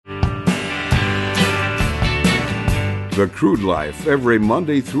The Crude Life, every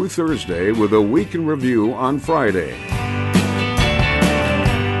Monday through Thursday with a week in review on Friday.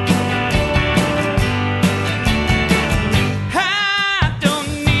 I don't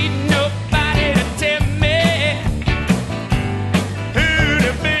need nobody to tell me who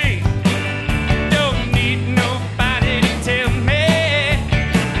to be. Don't need nobody to tell me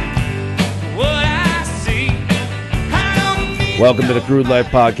what I see. I don't need Welcome to the Crude Life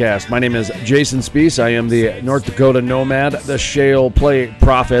Podcast. My name is Jason Spees. I am the North Dakota nomad, the shale play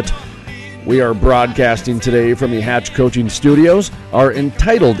prophet. We are broadcasting today from the Hatch Coaching Studios. Our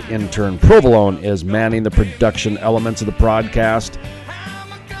entitled intern, Provolone, is manning the production elements of the broadcast.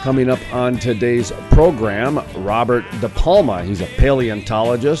 Coming up on today's program, Robert DePalma. He's a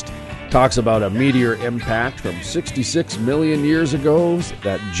paleontologist. Talks about a meteor impact from 66 million years ago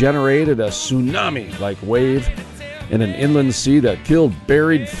that generated a tsunami-like wave in an inland sea that killed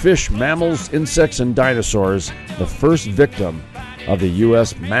buried fish, mammals, insects, and dinosaurs, the first victim of the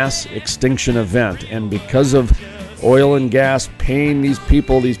U.S. mass extinction event. And because of oil and gas paying these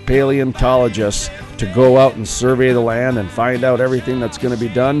people, these paleontologists, to go out and survey the land and find out everything that's going to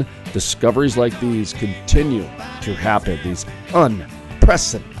be done, discoveries like these continue to happen. These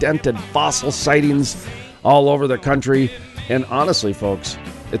unprecedented fossil sightings all over the country. And honestly, folks,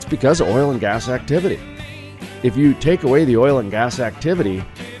 it's because of oil and gas activity. If you take away the oil and gas activity,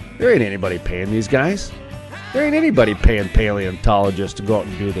 there ain't anybody paying these guys. There ain't anybody paying paleontologists to go out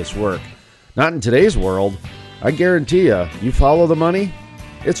and do this work. Not in today's world. I guarantee you follow the money,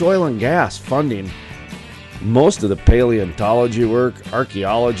 it's oil and gas funding most of the paleontology work,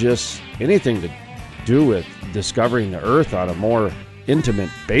 archaeologists, anything to do with discovering the earth on a more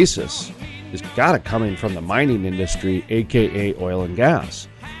intimate basis is got to coming from the mining industry, aka oil and gas.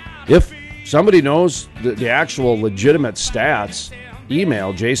 If somebody knows the actual legitimate stats,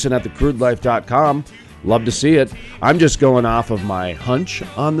 email jason@thecrudelife.com. Love to see it. I'm just going off of my hunch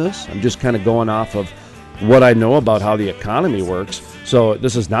on this. I'm just kind of going off of what I know about how the economy works. So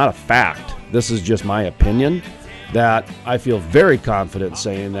this is not a fact. This is just my opinion that I feel very confident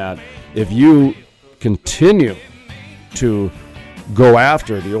saying that if you continue to go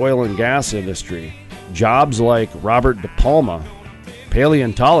after the oil and gas industry, jobs like Robert DePalma,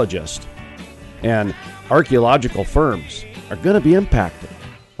 paleontologist, and archaeological firms are going to be impacted,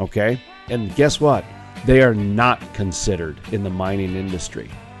 okay? And guess what? They are not considered in the mining industry.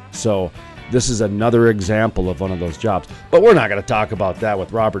 So this is another example of one of those jobs. But we're not going to talk about that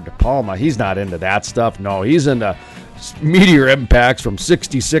with Robert DePalma. He's not into that stuff. No, he's into meteor impacts from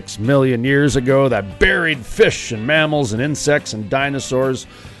 66 million years ago that buried fish and mammals and insects and dinosaurs.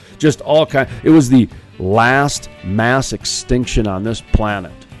 Just all kind. It was the last mass extinction on this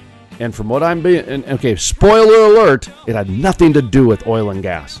planet. And from what I'm being, okay, spoiler alert, it had nothing to do with oil and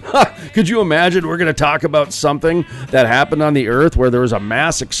gas. Could you imagine we're going to talk about something that happened on the earth where there was a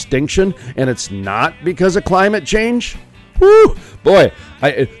mass extinction and it's not because of climate change? Woo! Boy,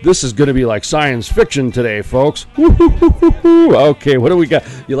 this is going to be like science fiction today, folks. Okay, what do we got?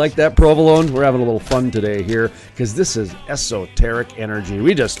 You like that, Provolone? We're having a little fun today here because this is esoteric energy.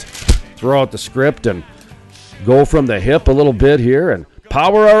 We just throw out the script and go from the hip a little bit here and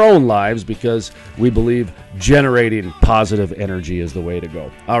power our own lives because we believe generating positive energy is the way to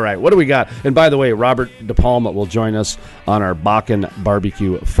go. All right, what do we got? And by the way, Robert DePalma will join us on our Bakken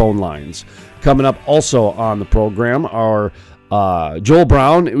Barbecue phone lines. Coming up also on the program are Joel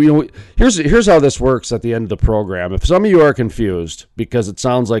Brown. Here's how this works at the end of the program. If some of you are confused because it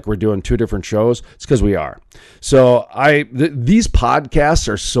sounds like we're doing two different shows, it's because we are. So these podcasts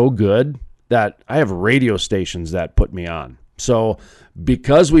are so good that I have radio stations that put me on. So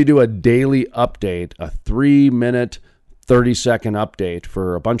because we do a daily update, a 3-minute, 30-second update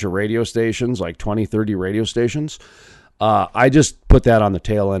for a bunch of radio stations, like 20, 30 radio stations, I just put that on the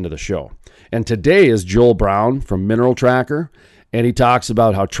tail end of the show. And today is Joel Brown from Mineral Tracker, and he talks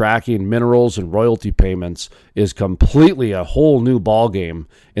about how tracking minerals and royalty payments is completely a whole new ballgame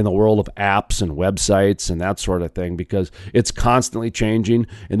in the world of apps and websites and that sort of thing because it's constantly changing.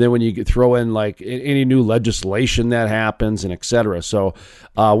 And then when you throw in like any new legislation that happens and et cetera. So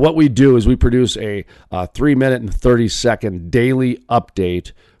what we do is we produce a 3-minute and 30-second daily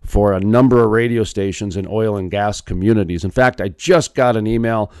update for a number of radio stations in oil and gas communities. In fact, I just got an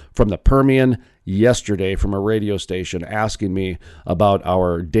email from the Permian yesterday from a radio station asking me about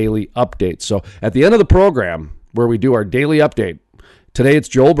our daily update. So at the end of the program where we do our daily update, today it's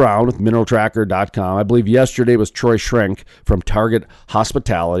Joel Brown with mineraltracker.com. I believe yesterday was Troy Shrink from Target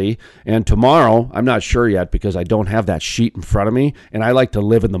Hospitality. And tomorrow, I'm not sure yet because I don't have that sheet in front of me and I like to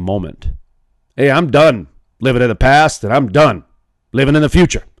live in the moment. Hey, I'm done living in the past and I'm done living in the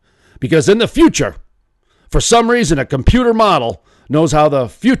future. Because in the future, For some reason, a computer model knows how the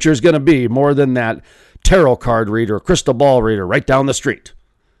future is going to be more than that tarot card reader, crystal ball reader right down the street.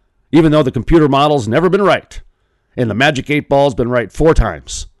 Even though the computer model's never been right, and the magic 8 ball's been right 4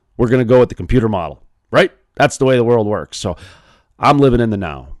 times, we're going to go with the computer model, right? That's the way the world works. So I'm living in the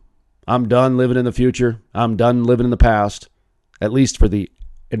now. I'm done living in the future. I'm done living in the past, at least for the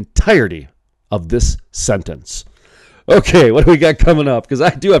entirety of this sentence. Okay, what do we got coming up? Because I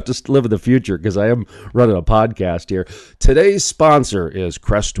do have to live in the future because I am running a podcast here. Today's sponsor is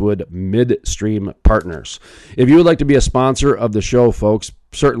Crestwood Midstream Partners. If you would like to be a sponsor of the show, folks,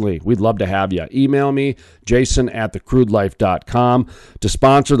 certainly we'd love to have you. Email me, jason@thecrudelife.com. To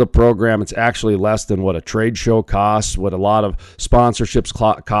sponsor the program, it's actually less than what a trade show costs, what a lot of sponsorships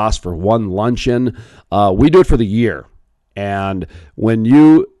cost for one luncheon. We do it for the year. And when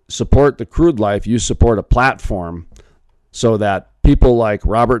you support the Crude Life, you support a platform so that people like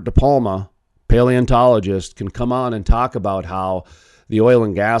Robert DePalma, paleontologist, can come on and talk about how the oil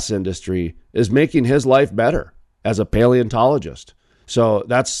and gas industry is making his life better as a paleontologist. So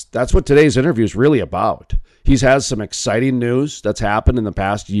that's what today's interview is really about. He's has some exciting news that's happened in the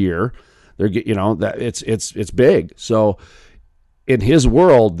past year. That it's big. So in his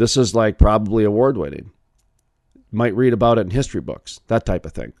world, this is like probably award winning. Might read about it in history books, that type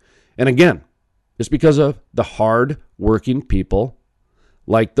of thing. And again, it's because of the hard-working people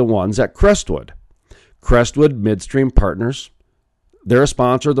like the ones at Crestwood. Crestwood Midstream Partners, they're a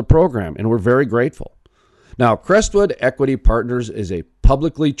sponsor of the program, and we're very grateful. Now, Crestwood Equity Partners is a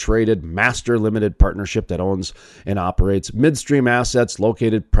publicly traded master limited partnership that owns and operates midstream assets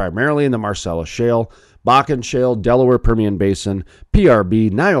located primarily in the Marcellus Shale, Bakken Shale, Delaware Permian Basin,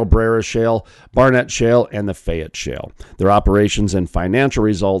 PRB, Niobrara Shale, Barnett Shale, and the Fayette Shale. Their operations and financial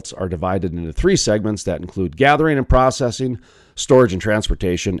results are divided into 3 segments that include gathering and processing, storage and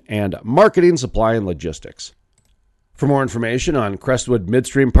transportation, and marketing, supply, and logistics. For more information on Crestwood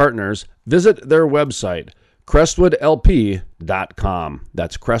Midstream Partners, visit their website, crestwoodlp.com.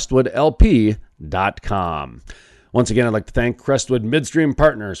 That's crestwoodlp.com. Once again, I'd like to thank Crestwood Midstream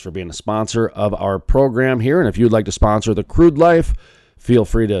Partners for being a sponsor of our program here. And if you'd like to sponsor the Crude Life, feel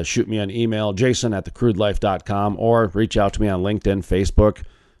free to shoot me an email, jason@thecrudelife.com, or reach out to me on LinkedIn, Facebook,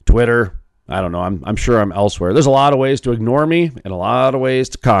 Twitter. I don't know. I'm sure I'm elsewhere. There's a lot of ways to ignore me and a lot of ways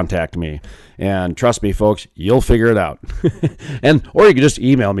to contact me. And trust me, folks, you'll figure it out. Or you can just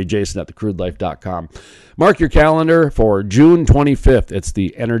email me, jason@thecrudelife.com. Mark your calendar for June 25th. It's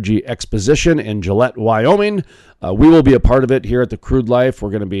the Energy Exposition in Gillette, Wyoming. We will be a part of it here at the Crude Life. We're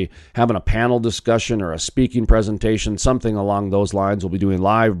going to be having a panel discussion or a speaking presentation, something along those lines. We'll be doing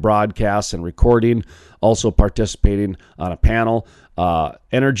live broadcasts and recording, also participating on a panel.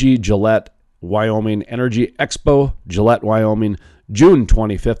 Energy Gillette, Wyoming, Energy Expo, Gillette, Wyoming, June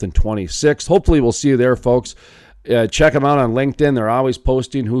 25th and 26th. Hopefully we'll see you there, folks. Check them out on LinkedIn. They're always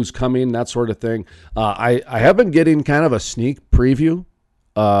posting who's coming, that sort of thing. I have been getting kind of a sneak preview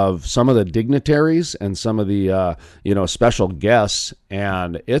of some of the dignitaries and some of the special guests,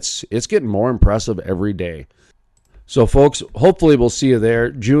 and it's getting more impressive every day. So, folks, hopefully we'll see you there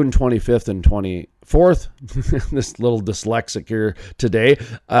June 25th and 24th. This little dyslexic here today.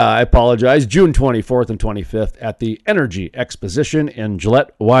 I apologize. June 24th and 25th at the Energy Exposition in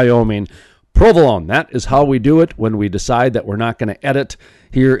Gillette, Wyoming. Provolone. That is how we do it when we decide that we're not going to edit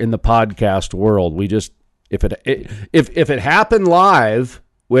here in the podcast world. We just, if it happened live,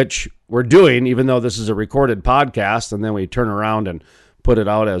 which we're doing, even though this is a recorded podcast, and then we turn around and put it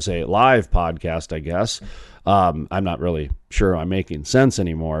out as a live podcast, I guess. I'm not really sure I'm making sense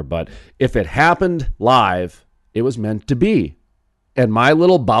anymore, but if it happened live, it was meant to be. And my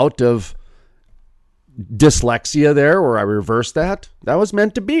little bout of dyslexia there, where I reversed that was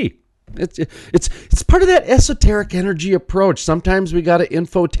meant to be. It's part of that esoteric energy approach. Sometimes we got to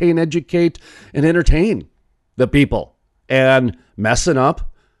infotain, educate, and entertain the people. And messing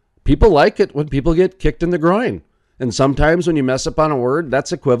up, people like it when people get kicked in the groin. And sometimes when you mess up on a word,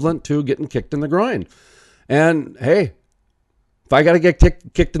 that's equivalent to getting kicked in the groin. And hey, if I got to get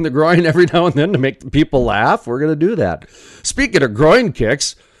kicked in the groin every now and then to make the people laugh, we're going to do that. Speaking of groin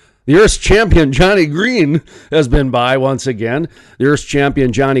kicks, the Earth's champion, Johnny Green, has been by once again. The Earth's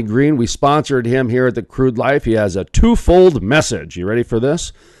champion, Johnny Green, we sponsored him here at the Crude Life. He has a twofold message. You ready for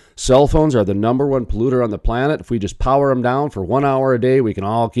this? Cell phones are the number one polluter on the planet. If we just power them down for 1 hour a day, we can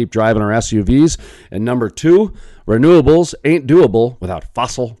all keep driving our SUVs. And number 2, renewables ain't doable without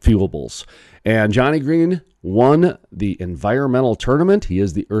fossil fuelables. And Johnny Green won the environmental tournament. He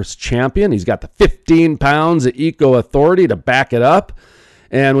is the Earth's champion. He's got the 15 pounds of eco authority to back it up.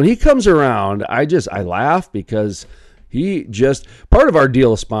 And when he comes around, I laugh because He just, part of our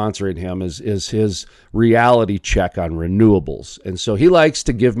deal of sponsoring him is his reality check on renewables. And so he likes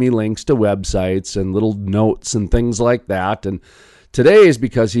to give me links to websites and little notes and things like that. And today is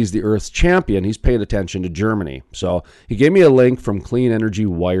because he's the Earth's champion. He's paid attention to Germany. So he gave me a link from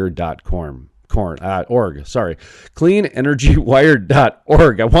cleanenergywire.com.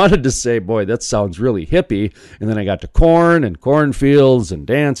 cleanenergywire.org. I wanted to say, boy, that sounds really hippie. And then I got to corn and cornfields and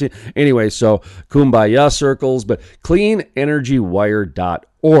dancing. Anyway, so kumbaya circles, but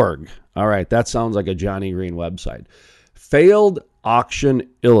cleanenergywire.org. All right, that sounds like a Johnny Green website. Failed auction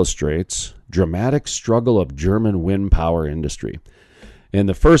illustrates dramatic struggle of German wind power industry. In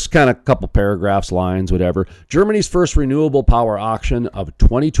the first kind of couple paragraphs, lines, whatever, Germany's first renewable power auction of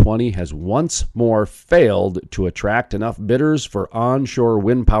 2020 has once more failed to attract enough bidders for onshore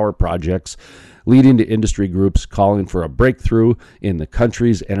wind power projects, leading to industry groups calling for a breakthrough in the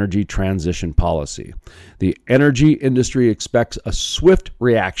country's energy transition policy. The energy industry expects a swift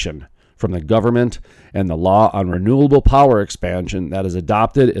reaction from the government and the law on renewable power expansion that is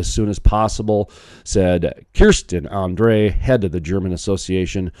adopted as soon as possible, said Kirsten Andre, head of the German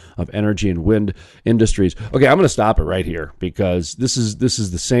Association of Energy and Wind Industries. Okay, I'm going to stop it right here because this is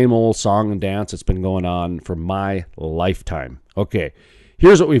the same old song and dance that's been going on for my lifetime. Okay,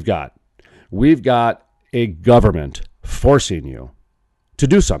 here's what we've got. We've got a government forcing you to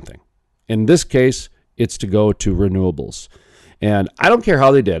do something. In this case, it's to go to renewables. And I don't care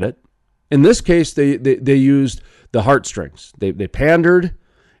how they did it. In this case, they used the heartstrings. They pandered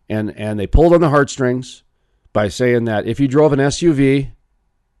and they pulled on the heartstrings by saying that if you drove an SUV,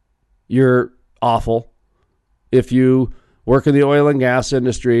 you're awful. If you work in the oil and gas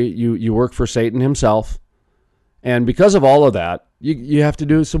industry, you work for Satan himself. And because of all of that, you have to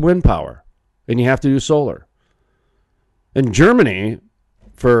do some wind power and you have to do solar. And Germany,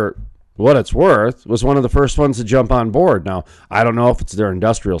 for what it's worth, was one of the first ones to jump on board. Now, I don't know if it's their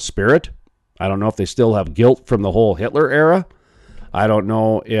industrial spirit. I don't know if they still have guilt from the whole Hitler era. I don't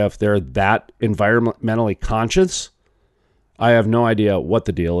know if they're that environmentally conscious. I have no idea what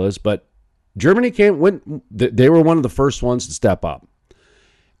the deal is, but Germany they were one of the first ones to step up.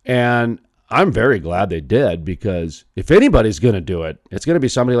 And I'm very glad they did, because if anybody's going to do it, it's going to be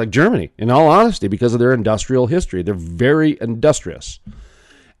somebody like Germany, in all honesty, because of their industrial history. They're very industrious.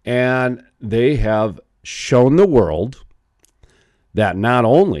 And they have shown the world that not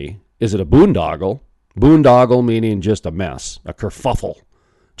only is it a boondoggle meaning just a mess, a kerfuffle,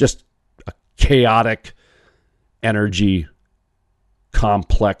 just a chaotic energy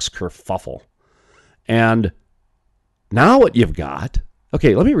complex kerfuffle. And now what you've got,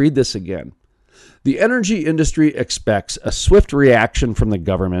 okay, let me read this again. The energy industry expects a swift reaction from the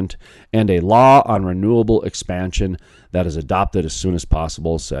government and a law on renewable expansion that is adopted as soon as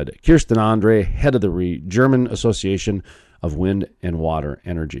possible, said Kirsten Andre, head of the German Association of Wind and Water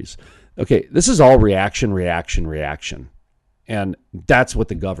Energies. Okay, this is all reaction. And that's what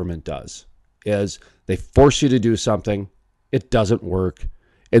the government does, is they force you to do something, it doesn't work,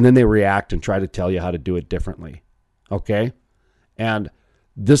 and then they react and try to tell you how to do it differently. Okay? And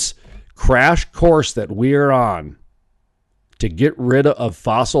this crash course that we are on to get rid of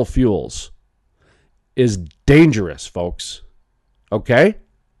fossil fuels is dangerous, folks. Okay?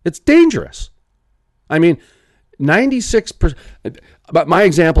 It's dangerous. I mean, 96%, but my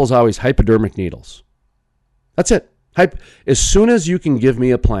example is always hypodermic needles. That's it. As soon as you can give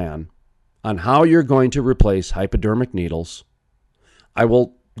me a plan on how you're going to replace hypodermic needles, I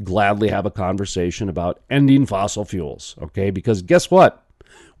will gladly have a conversation about ending fossil fuels. Okay? Because guess what?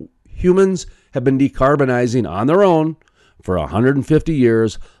 Humans have been decarbonizing on their own for 150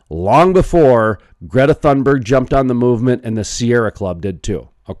 years, long before Greta Thunberg jumped on the movement and the Sierra Club did too.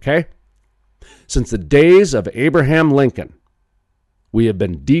 Okay? Since the days of Abraham Lincoln, we have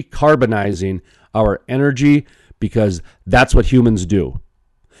been decarbonizing our energy because that's what humans do.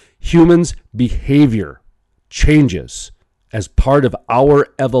 Humans' behavior changes as part of our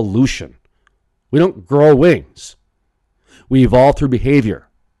evolution. We don't grow wings. We evolve through behavior.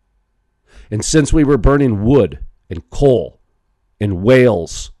 And since we were burning wood and coal and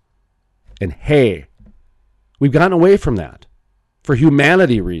whales and hay, we've gotten away from that for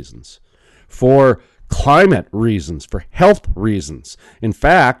humanity reasons, for climate reasons, for health reasons. In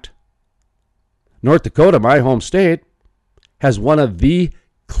fact, North Dakota, my home state, has one of the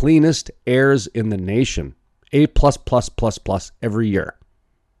cleanest airs in the nation. A++++ every year.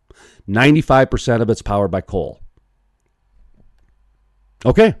 95% of it's powered by coal.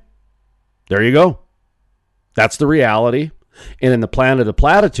 Okay. There you go. That's the reality. And in the Planet of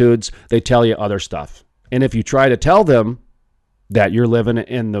Platitudes, they tell you other stuff. And if you try to tell them that you're living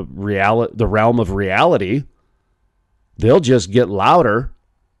in the realm of reality, they'll just get louder,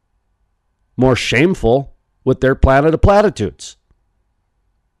 more shameful with their planet of platitudes.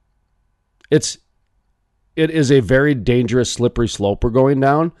 It is a very dangerous, slippery slope we're going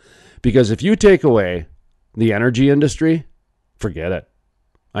down, because if you take away the energy industry, forget it.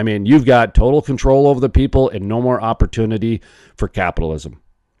 I mean, you've got total control over the people and no more opportunity for capitalism.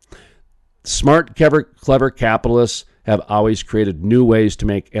 Smart, clever capitalists have always created new ways to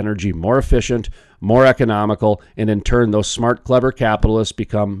make energy more efficient, more economical, and in turn, those smart, clever capitalists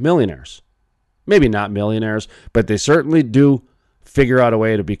become millionaires. Maybe not millionaires, but they certainly do figure out a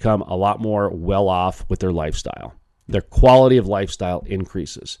way to become a lot more well-off with their lifestyle. Their quality of lifestyle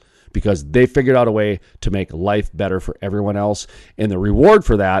increases because they figured out a way to make life better for everyone else, and the reward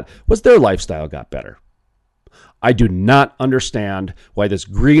for that was their lifestyle got better. I do not understand why this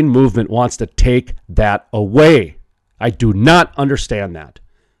green movement wants to take that away. I do not understand that.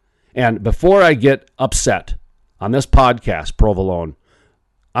 And before I get upset on this podcast, Provolone,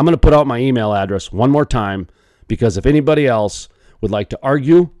 I'm going to put out my email address one more time, because if anybody else would like to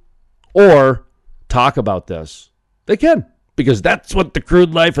argue or talk about this, they can, because that's what the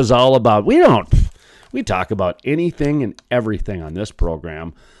Crude Life is all about. We talk about anything and everything on this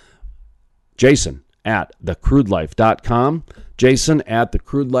program. Jason at thecrudelife.com. Jason at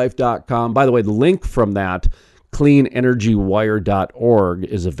thecrudelife.com. By the way, the link from that, cleanenergywire.org,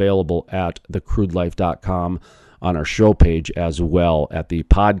 is available at thecrudelife.com on our show page as well. At the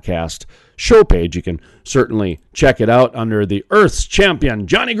podcast show page, you can certainly check it out under the Earth's Champion,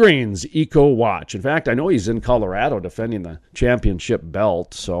 Johnny Green's Eco Watch. In fact, I know he's in Colorado defending the championship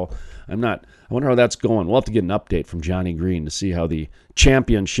belt, so I wonder how that's going. We'll have to get an update from Johnny Green to see how the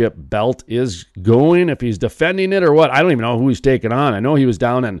championship belt is going, if he's defending it or what. I don't even know who he's taking on. I know he was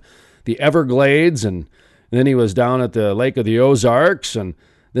down in the Everglades, and then he was down at the Lake of the Ozarks, and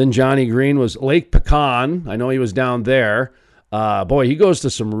then Johnny Green was Lake Pecan. I know he was down there. Boy, he goes to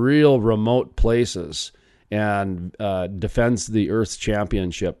some real remote places and defends the Earth's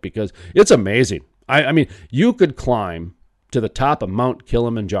Championship, because it's amazing. I mean, you could climb to the top of Mount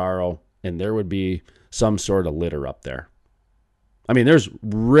Kilimanjaro and there would be some sort of litter up there. I mean, there's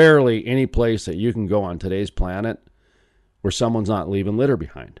rarely any place that you can go on today's planet where someone's not leaving litter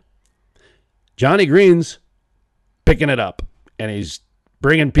behind. Johnny Green's picking it up, and he's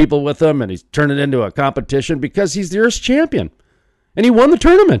bringing people with him, and he's turning it into a competition because he's the Earth's champion, and he won the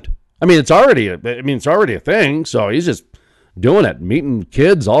tournament. I mean, it's already a thing. So he's just doing it, meeting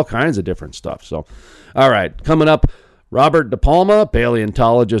kids, all kinds of different stuff. So, all right, coming up, Robert DePalma,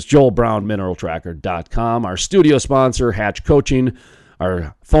 paleontologist, Joel Brown, mineraltracker.com. Our studio sponsor, Hatch Coaching.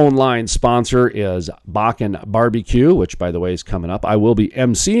 Our phone line sponsor is Bakken Barbecue, which, by the way, is coming up. I will be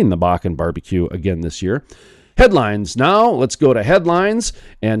emceeing the Bakken Barbecue again this year. Headlines now. Let's go to headlines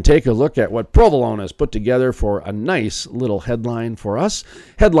and take a look at what Provolone has put together for a nice little headline for us.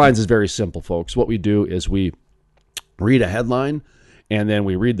 Headlines is very simple, folks. What we do is we read a headline, and then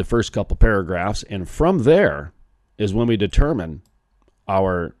we read the first couple paragraphs, and from there is when we determine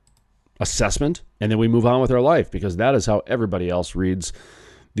our assessment, and then we move on with our life, because that is how everybody else reads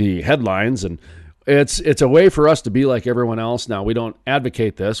the headlines. And it's a way for us to be like everyone else. Now, we don't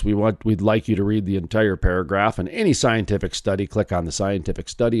advocate this. We'd like you to read the entire paragraph, and any scientific study, click on the scientific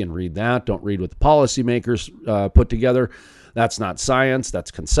study and read that. Don't read what the policymakers put together. That's not science.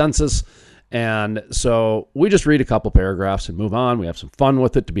 That's consensus. And so we just read a couple paragraphs and move on. We have some fun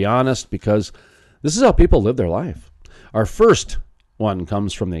with it, to be honest, because this is how people live their life. Our first one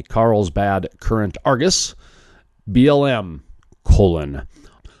comes from the Carlsbad Current Argus. BLM,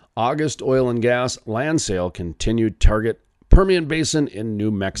 August oil and gas land sale continued, target Permian Basin in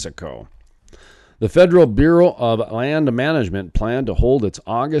New Mexico. The Federal Bureau of Land Management planned to hold its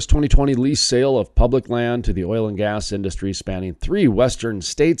August 2020 lease sale of public land to the oil and gas industry spanning 3 western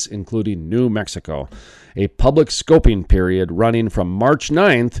states, including New Mexico. A public scoping period running from March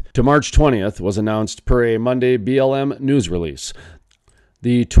 9th to March 20th was announced per a Monday BLM news release.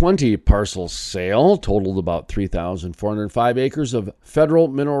 The 20-parcel sale totaled about 3,405 acres of federal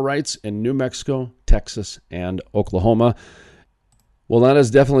mineral rights in New Mexico, Texas, and Oklahoma. Well, that is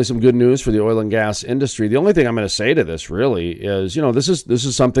definitely some good news for the oil and gas industry. The only thing I'm going to say to this really is, this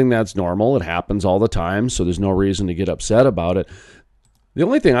is something that's normal. It happens all the time, so there's no reason to get upset about it. The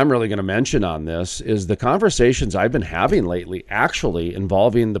only thing I'm really going to mention on this is the conversations I've been having lately, actually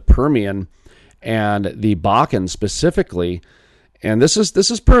involving the Permian and the Bakken specifically. And this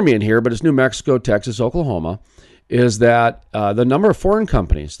is Permian here, but it's New Mexico, Texas, Oklahoma, is that the number of foreign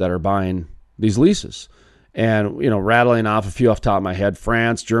companies that are buying these leases. And, rattling off a few off the top of my head,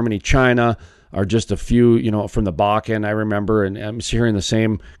 France, Germany, China are just a few, from the Bakken, I remember. And I'm hearing the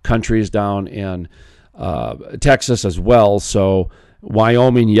same countries down in Texas as well. So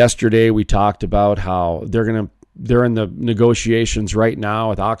Wyoming, yesterday we talked about how they're in the negotiations right now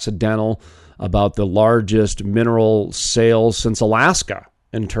with Occidental about the largest mineral sales since Alaska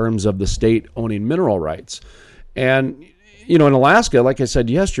in terms of the state owning mineral rights. And in Alaska, like I said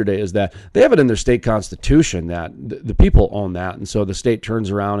yesterday, is that they have it in their state constitution that the people own that. And so the state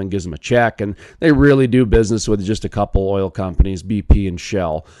turns around and gives them a check, and they really do business with just a couple oil companies, BP and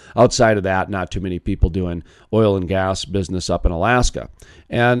Shell. Outside of that, not too many people doing oil and gas business up in Alaska.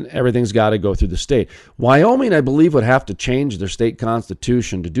 And everything's got to go through the state. Wyoming, I believe, would have to change their state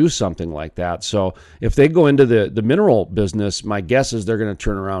constitution to do something like that. So if they go into the mineral business, my guess is they're going to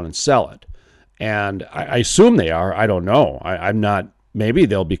turn around and sell it. And I assume they are. I don't know. I'm not. Maybe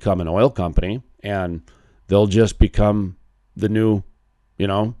they'll become an oil company and they'll just become the new,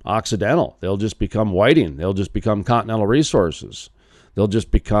 Occidental. They'll just become Whiting. They'll just become Continental Resources. They'll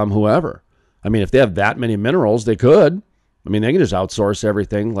just become whoever. I mean, if they have that many minerals, they could. I mean, they can just outsource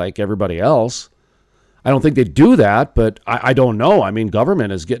everything like everybody else. I don't think they do that, but I don't know. I mean,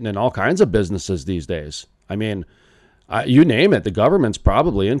 government is getting in all kinds of businesses these days. I mean, you name it, the government's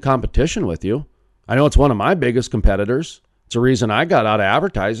probably in competition with you. I know it's one of my biggest competitors. It's a reason I got out of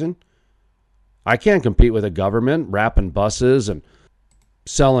advertising. I can't compete with the government wrapping buses and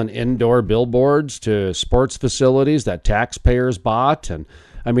selling indoor billboards to sports facilities that taxpayers bought. And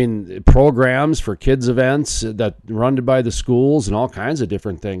I mean, programs for kids' events that run by the schools and all kinds of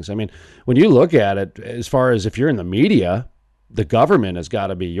different things. I mean, when you look at it, as far as if you're in the media, the government has got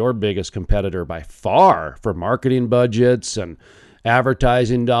to be your biggest competitor by far for marketing budgets and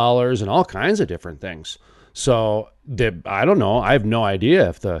advertising dollars and all kinds of different things. So I don't know. I have no idea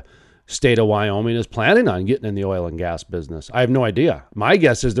if the state of Wyoming is planning on getting in the oil and gas business. I have no idea. My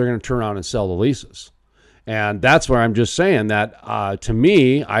guess is they're going to turn around and sell the leases. And that's where I'm just saying that to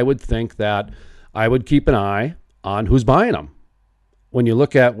me, I would think that I would keep an eye on who's buying them. When you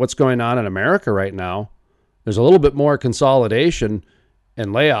look at what's going on in America right now, there's a little bit more consolidation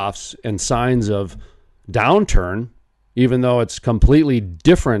and layoffs and signs of downturn, even though it's completely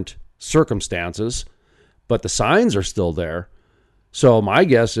different circumstances, but the signs are still there. So my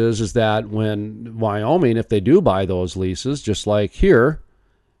guess is that when Wyoming, if they do buy those leases, just like here,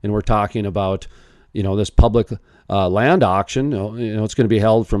 and we're talking about, this public land auction, it's going to be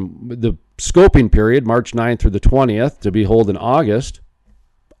held from the scoping period, March 9th through the 20th, to be held in August.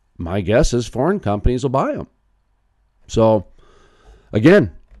 My guess is foreign companies will buy them. So,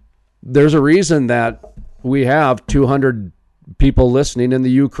 again, there's a reason that we have 200 people listening in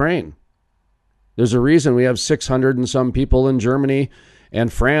the Ukraine. There's a reason we have 600 and some people in Germany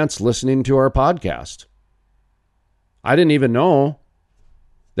and France listening to our podcast. I didn't even know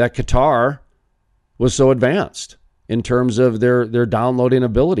that Qatar was so advanced in terms of their downloading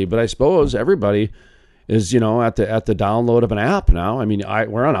ability, but I suppose everybody is, at the download of an app now. I mean,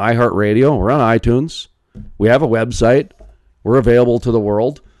 we're on iHeartRadio, we're on iTunes, we have a website, we're available to the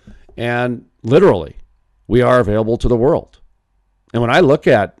world, and literally, we are available to the world. And when I look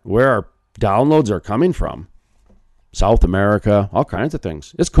at where our downloads are coming from, South America, all kinds of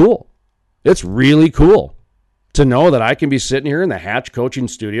things, it's cool. It's really cool to know that I can be sitting here in the Hatch Coaching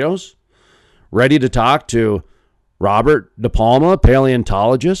Studios, ready to talk to Robert DePalma,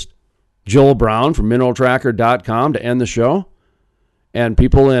 paleontologist, Joel Brown from mineraltracker.com to end the show, and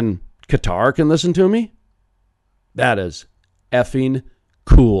people in Qatar can listen to me. That is effing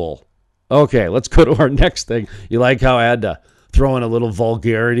cool. Okay, let's go to our next thing. You like how I had to throw in a little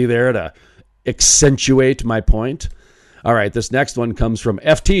vulgarity there to accentuate my point? All right, this next one comes from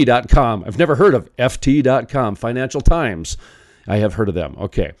FT.com. I've never heard of FT.com, Financial Times. I have heard of them.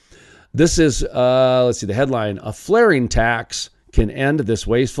 Okay, this is, the headline, a flaring tax can end this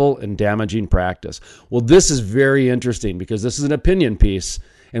wasteful and damaging practice. Well, this is very interesting because this is an opinion piece,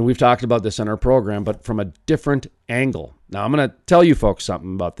 and we've talked about this on our program, but from a different angle. Now, I'm going to tell you folks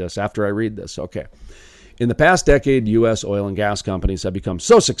something about this after I read this. Okay. In the past decade, U.S. oil and gas companies have become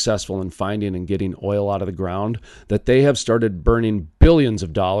so successful in finding and getting oil out of the ground that they have started burning billions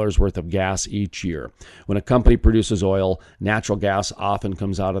of dollars worth of gas each year. When a company produces oil, natural gas often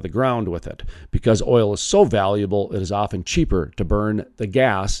comes out of the ground with it. Because oil is so valuable, it is often cheaper to burn the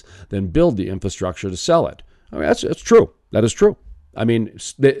gas than build the infrastructure to sell it. I mean, that's true. That is true. I mean,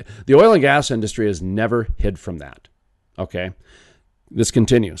 the oil and gas industry has never hid from that. Okay? This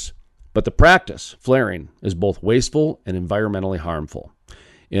continues. But the practice, flaring, is both wasteful and environmentally harmful.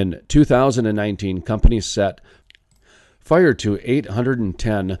 In 2019, companies set fire to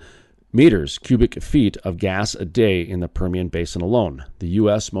 810 meters cubic feet of gas a day in the Permian Basin alone, the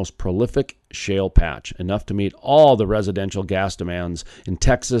U.S. most prolific shale patch, enough to meet all the residential gas demands in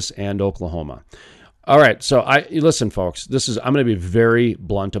Texas and Oklahoma. All right, so listen, folks. I'm going to be very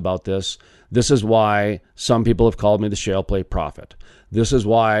blunt about this. This is why some people have called me the shale play prophet. This is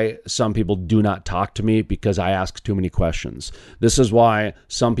why some people do not talk to me because I ask too many questions. This is why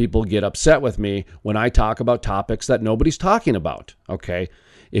some people get upset with me when I talk about topics that nobody's talking about, okay?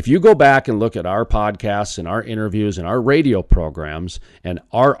 If you go back and look at our podcasts and our interviews and our radio programs and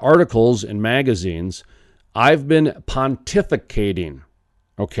our articles in magazines, I've been pontificating,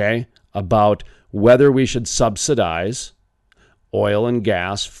 okay, about whether we should subsidize oil and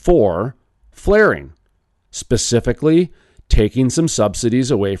gas for flaring, specifically taking some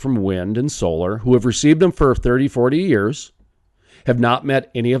subsidies away from wind and solar, who have received them for 30, 40 years, have not met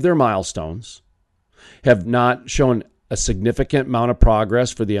any of their milestones, have not shown a significant amount of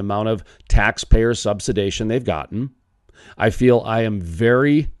progress for the amount of taxpayer subsidization they've gotten. I feel I am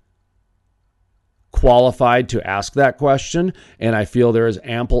very qualified to ask that question, and I feel there is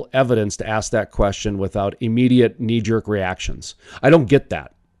ample evidence to ask that question without immediate knee-jerk reactions. I don't get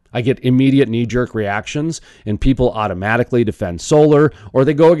that. I get immediate knee-jerk reactions, and people automatically defend solar or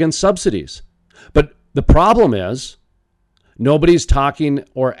they go against subsidies. But the problem is nobody's talking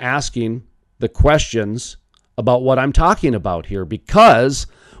or asking the questions about what I'm talking about here, because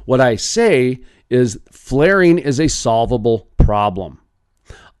what I say is flaring is a solvable problem.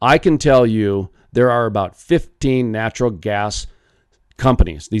 I can tell you there are about 15 natural gas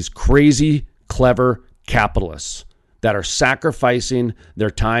companies, these crazy, clever capitalists that are sacrificing their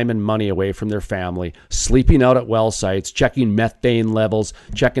time and money away from their family, sleeping out at well sites, checking methane levels,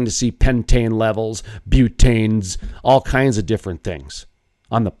 checking to see pentane levels, butanes, all kinds of different things,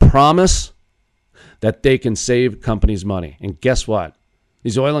 on the promise that they can save companies money. And guess what?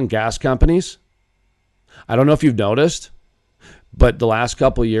 These oil and gas companies, I don't know if you've noticed, but the last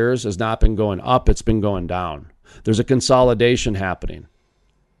couple of years has not been going up, it's been going down. There's a consolidation happening.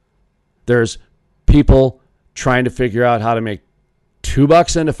 There's people trying to figure out how to make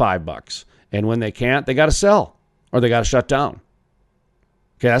 $2 into $5. And when they can't, they got to sell or they got to shut down.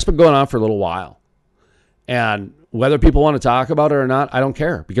 Okay, that's been going on for a little while. And whether people want to talk about it or not, I don't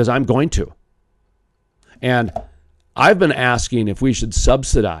care, because I'm going to. And I've been asking if we should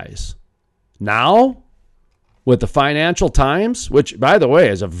subsidize now with the Financial Times, which, by the way,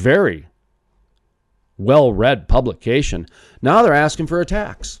 is a very well-read publication. Now they're asking for a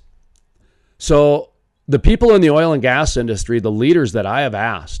tax. So the people in the oil and gas industry, the leaders that I have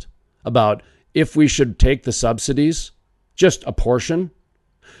asked about if we should take the subsidies, just a portion,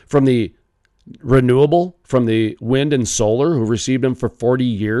 from the renewable, from the wind and solar who received them for 40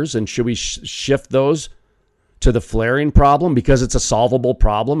 years, and should we shift those to the flaring problem because it's a solvable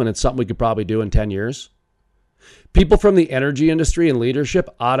problem and it's something we could probably do in 10 years? People from the energy industry and leadership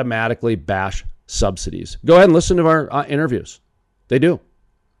automatically bash subsidies. Go ahead and listen to our interviews. They do.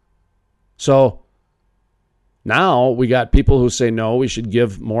 So now we got people who say, no, we should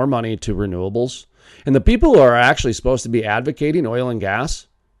give more money to renewables. And the people who are actually supposed to be advocating oil and gas,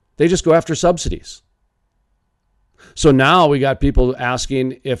 they just go after subsidies. So now we got people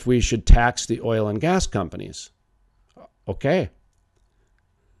asking if we should tax the oil and gas companies. Okay.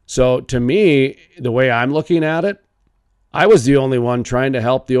 So to me, the way I'm looking at it, I was the only one trying to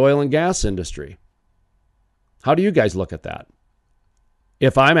help the oil and gas industry. How do you guys look at that?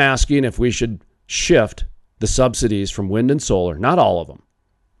 If I'm asking if we should shift the subsidies from wind and solar, not all of them,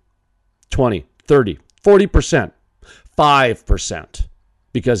 20, 30, 40%, 5%,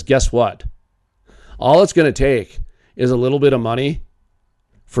 because guess what? All it's going to take is a little bit of money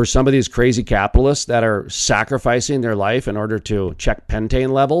for some of these crazy capitalists that are sacrificing their life in order to check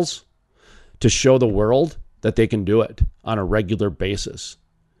pentane levels to show the world that they can do it on a regular basis.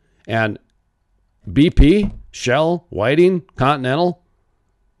 And BP, Shell, Whiting, Continental,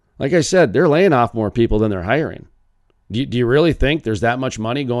 like I said, they're laying off more people than they're hiring. Do you really think there's that much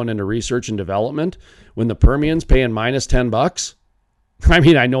money going into research and development when the Permian's paying minus $10? I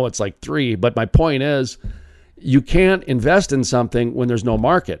mean, I know it's like $3, but my point is, you can't invest in something when there's no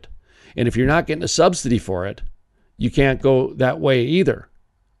market. And if you're not getting a subsidy for it, you can't go that way either.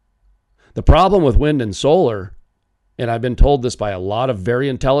 The problem with wind and solar, and I've been told this by a lot of very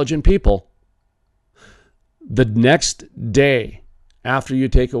intelligent people, the next day after you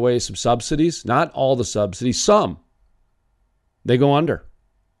take away some subsidies, not all the subsidies, some, they go under.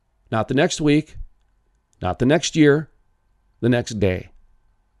 Not the next week, not the next year, the next day.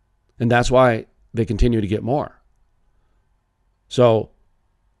 And that's why they continue to get more. So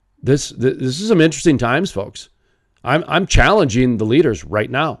this is some interesting times, folks. I'm challenging the leaders right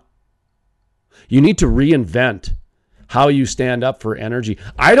now. You need to reinvent how you stand up for energy.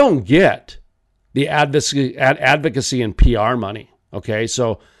 I don't get the advocacy and PR money. Okay,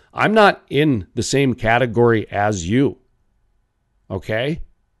 so I'm not in the same category as you. Okay?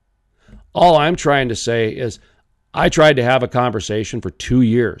 All I'm trying to say is I tried to have a conversation for 2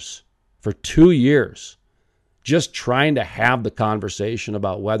 years. For 2 years. Just trying to have the conversation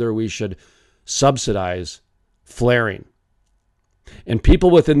about whether we should subsidize flaring. And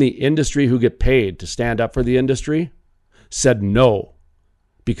people within the industry who get paid to stand up for the industry said no,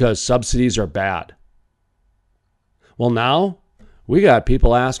 because subsidies are bad. Well, now we got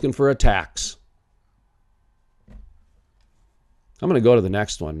people asking for a tax. I'm going to go to the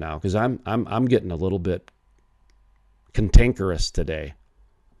next one now because I'm getting a little bit cantankerous today.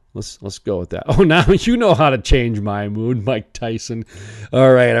 Let's go with that. Oh, now you know how to change my mood, Mike Tyson.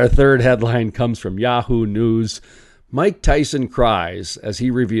 All right, our third headline comes from Yahoo News. Mike Tyson cries as he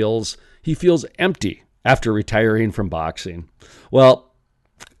reveals he feels empty after retiring from boxing. Well,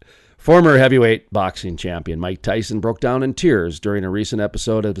 former heavyweight boxing champion Mike Tyson broke down in tears during a recent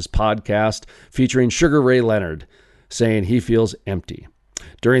episode of his podcast featuring Sugar Ray Leonard, saying he feels empty.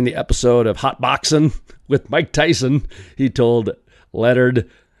 During the episode of Hot Boxing with Mike Tyson, he told Leonard,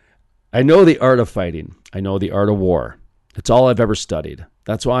 "I know the art of fighting. I know the art of war. It's all I've ever studied.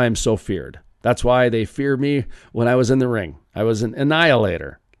 That's why I'm so feared. That's why they feared me when I was in the ring. I was an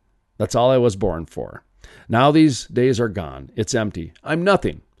annihilator. That's all I was born for. Now these days are gone. It's empty. I'm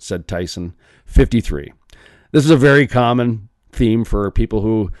nothing," said Tyson, 53. This is a very common theme for people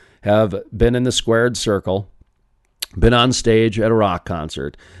who have been in the squared circle, been on stage at a rock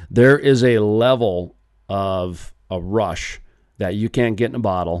concert. There is a level of a rush that you can't get in a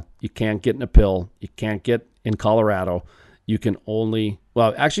bottle, you can't get in a pill, you can't get in Colorado. You can only,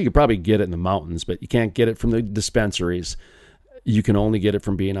 well, actually you could probably get it in the mountains, but you can't get it from the dispensaries. You can only get it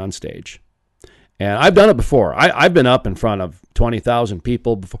from being on stage. And I've done it before. I've been up in front of 20,000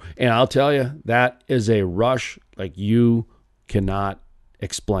 people before. And I'll tell you, that is a rush like you cannot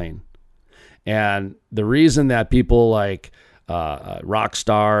explain. And the reason that people like rock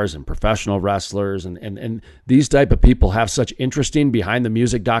stars and professional wrestlers and these type of people have such interesting behind the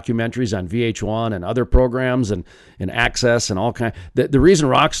music documentaries on VH1 and other programs and Access and all kind. The reason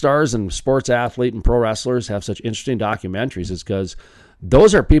rock stars and sports athlete and pro wrestlers have such interesting documentaries is because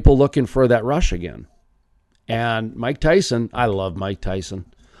those are people looking for that rush again. And Mike Tyson, I love Mike Tyson.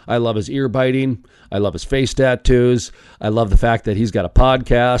 I love his ear biting. I love his face tattoos. I love the fact that he's got a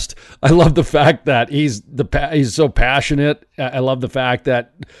podcast. I love the fact that he's so passionate. I love the fact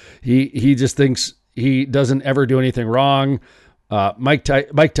that he just thinks he doesn't ever do anything wrong. Mike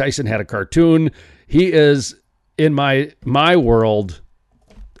Tyson had a cartoon. He is, in my world,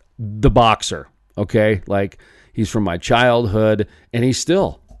 the boxer. Okay, like he's from my childhood, and he's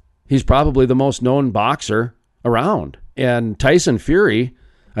probably the most known boxer around. And Tyson Fury,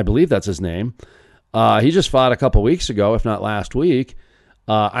 I believe that's his name. He just fought a couple weeks ago, if not last week.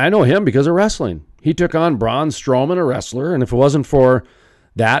 I know him because of wrestling. He took on Braun Strowman, a wrestler, and if it wasn't for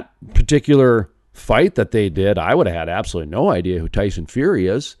that particular fight that they did, I would have had absolutely no idea who Tyson Fury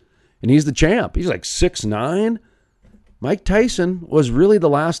is. And he's the champ. He's like 6'9". Mike Tyson was really the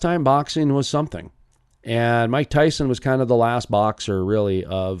last time boxing was something. And Mike Tyson was kind of the last boxer, really,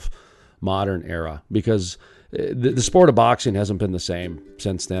 of modern era, because the sport of boxing hasn't been the same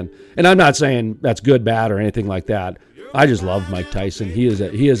since then. And I'm not saying that's good, bad, or anything like that. I just love Mike Tyson. He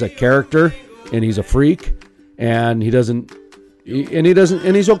is a character, and he's a freak, and he's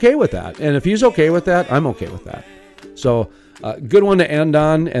okay with that. And if he's okay with that, I'm okay with that. So, good one to end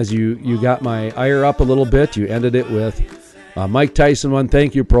on. As you got my ire up a little bit, you ended it with Mike Tyson one.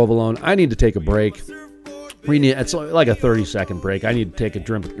 Thank you, Provolone. I need to take a break. It's like a 30-second break. I need to take a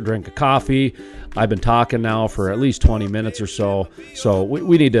drink of coffee. I've been talking now for at least 20 minutes or so. So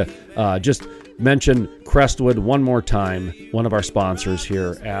we need to just mention Crestwood one more time, one of our sponsors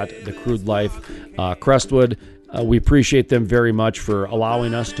here at the Crude Life. Crestwood, we appreciate them very much for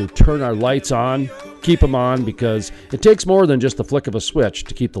allowing us to turn our lights on, keep them on, because it takes more than just the flick of a switch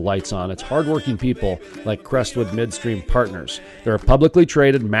to keep the lights on. It's hardworking people like Crestwood Midstream Partners. They're a publicly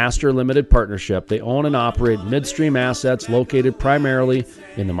traded master limited partnership. They own and operate midstream assets located primarily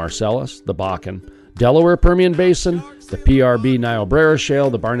in the Marcellus, the Bakken, Delaware Permian Basin, the PRB Niobrara Shale,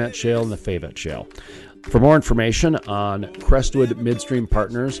 the Barnett Shale, and the Fayette Shale. For more information on Crestwood Midstream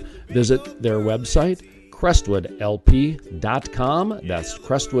Partners, visit their website, CrestwoodLP.com. That's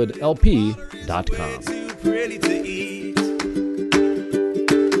CrestwoodLP.com. Too pretty to eat.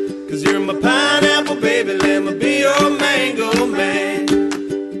 'Cause you're my pineapple, baby, let me be your mango man.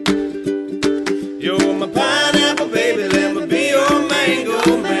 You're my pineapple, baby, let me be your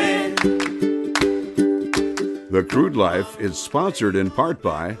mango man. The Crude Life is sponsored in part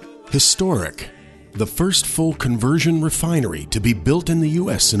by Historic, the first full conversion refinery to be built in the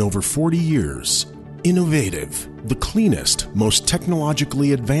U.S. in over 40 years. Innovative, the cleanest, most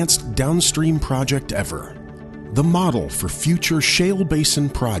technologically advanced downstream project ever. The model for future shale basin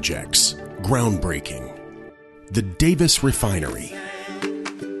projects. Groundbreaking. The Davis Refinery.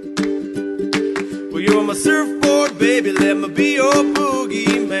 Well, you're my surfboard, baby, let me be your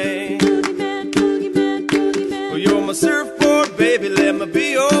boogeyman. Well, you're my surfboard, baby, let me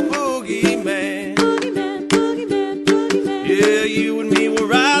be your boogeyman. Yeah, you and me will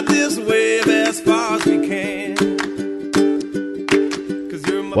ride this wave as far as we can.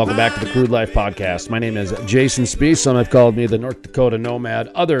 Welcome back to the Crude Life Podcast. My name is Jason Spees. Some have called me the North Dakota Nomad,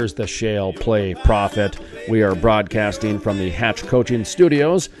 others the Shale Play Prophet. We are broadcasting from the Hatch Coaching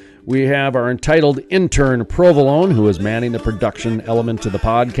Studios. We have our entitled intern Provolone, who is manning the production element to the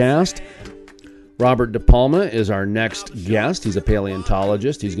podcast. Robert DePalma is our next guest. He's a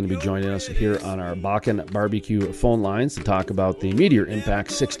paleontologist. He's going to be joining us here on our Bakken Barbecue phone lines to talk about the meteor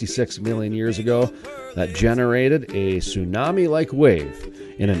impact 66 million years ago that generated a tsunami-like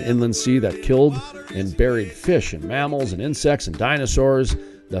wave in an inland sea that killed and buried fish and mammals and insects and dinosaurs,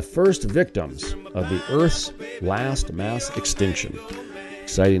 the first victims of the Earth's last mass extinction.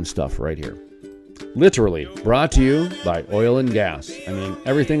 Exciting stuff right here. Literally brought to you by oil and gas. I mean,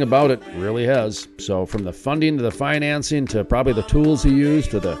 everything about it really has. So from the funding to the financing to probably the tools he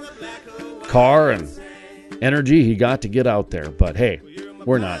used to the car and energy he got to get out there. But hey,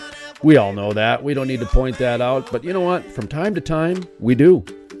 we all know that. We don't need to point that out. But you know what? From time to time, we do.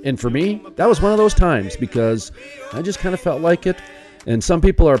 And for me, that was one of those times because I just kind of felt like it. And some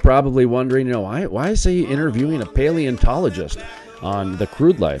people are probably wondering, why is he interviewing a paleontologist on the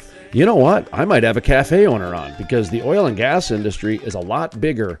Crude Life? You know what? I might have a cafe owner on because the oil and gas industry is a lot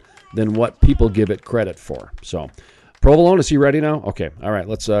bigger than what people give it credit for. So, Provolone, is he ready now? Okay. All right.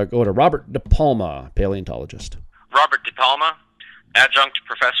 Let's go to Robert DePalma, paleontologist. Robert DePalma, adjunct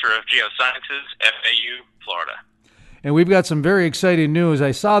professor of geosciences, FAU, Florida. And we've got some very exciting news.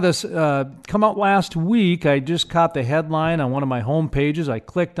 I saw this come out last week. I just caught the headline on one of my home pages. I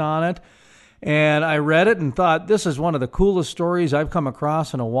clicked on it. And I read it and thought, this is one of the coolest stories I've come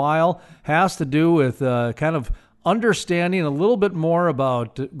across in a while. Has to do with kind of understanding a little bit more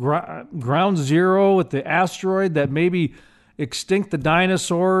about ground zero with the asteroid that maybe extinct the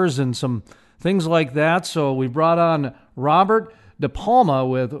dinosaurs and some things like that. So we brought on Robert DePalma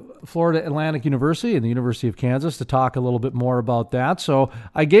with Florida Atlantic University and the University of Kansas to talk a little bit more about that. So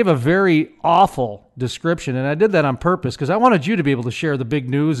I gave a very awful description, and I did that on purpose because I wanted you to be able to share the big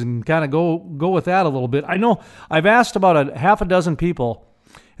news and kind of go with that a little bit. I know I've asked about a half a dozen people,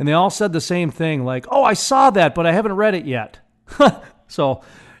 and they all said the same thing, like, oh, I saw that, but I haven't read it yet. So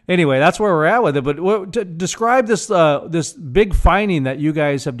anyway, that's where we're at with it. But describe this big finding that you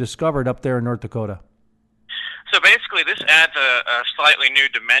guys have discovered up there in North Dakota. So basically, this adds a slightly new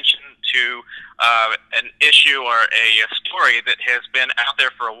dimension to an issue or a story that has been out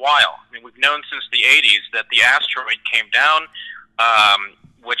there for a while. I mean, we've known since the 80s that the asteroid came down,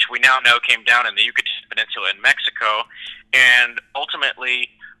 which we now know came down in the Yucatan Peninsula in Mexico, and ultimately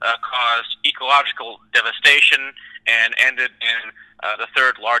caused ecological devastation and ended in the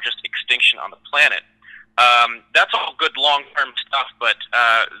third largest extinction on the planet. That's all good long-term stuff, but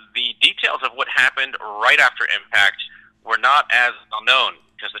the details of what happened right after impact were not as well known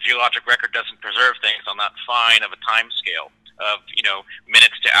because the geologic record doesn't preserve things on that fine of a time scale of,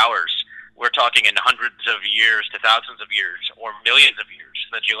 minutes to hours. We're talking in hundreds of years to thousands of years or millions of years,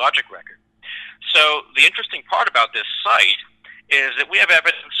 the geologic record. So the interesting part about this site is that we have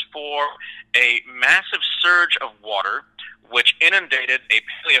evidence for a massive surge of water which inundated a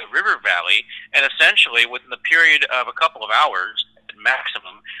paleo river valley and essentially within the period of a couple of hours at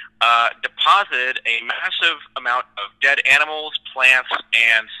maximum deposited a massive amount of dead animals, plants,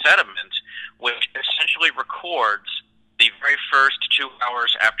 and sediment, which essentially records the very first 2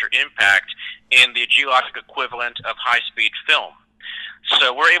 hours after impact in the geologic equivalent of high-speed film.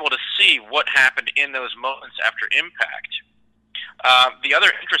 So we're able to see what happened in those moments after impact. The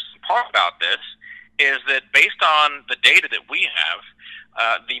other interesting part about this is that based on the data that we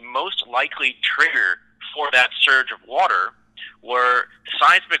have, the most likely trigger for that surge of water were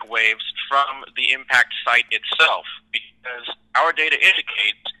seismic waves from the impact site itself, because our data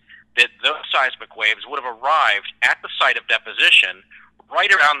indicates that those seismic waves would have arrived at the site of deposition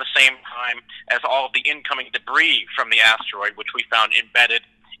right around the same time as all of the incoming debris from the asteroid, which we found embedded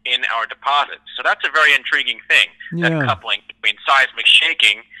in our deposits. So that's a very intriguing thing, that coupling between seismic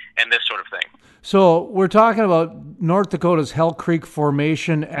shaking and this sort of thing. So we're talking about North Dakota's Hell Creek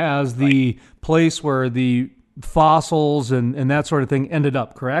Formation as the place where the fossils and that sort of thing ended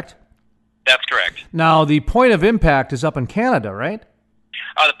up, correct? That's correct. correct. Now, the point of impact is up in Canada, right?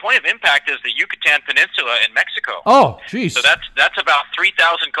 The point of impact is the Yucatan Peninsula in Mexico. Oh, geez. So that's about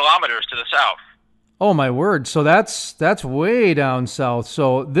 3,000 kilometers to the south. Oh, my word. So that's way down south.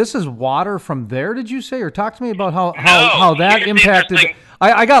 So this is water from there, did you say? Or talk to me about how that here's impacted. the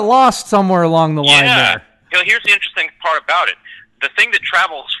I got lost somewhere along the line there. Here's the interesting part about it. The thing that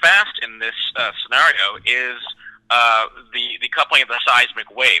travels fast in this scenario is the coupling of the seismic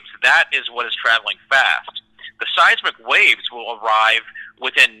waves. That is what is traveling fast. The seismic waves will arrive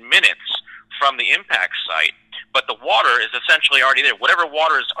within minutes from the impact site, but the water is essentially already there. Whatever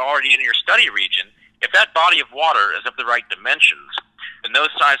water is already in your study region, if that body of water is of the right dimensions, then those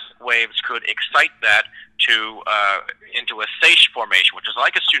seismic waves could excite that into a seiche formation, which is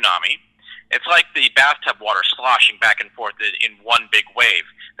like a tsunami. It's like the bathtub water sloshing back and forth in one big wave.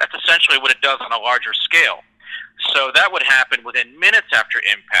 That's essentially what it does on a larger scale. So that would happen within minutes after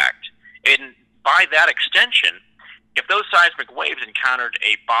impact. And by that extension, if those seismic waves encountered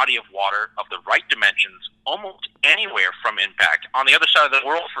a body of water of the right dimensions almost anywhere from impact, on the other side of the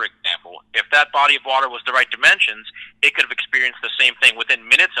world, for example, if that body of water was the right dimensions, it could have experienced the same thing within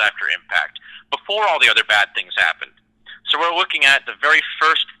minutes after impact, before all the other bad things happened. So we're looking at the very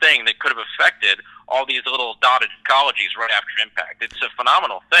first thing that could have affected all these little dotted ecologies right after impact. It's a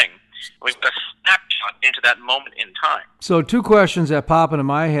phenomenal thing. We've got a snapshot into that moment in time. So two questions that pop into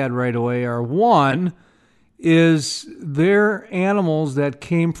my head right away are, one, is there animals that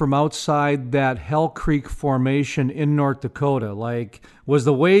came from outside that Hell Creek formation in North Dakota? Like, was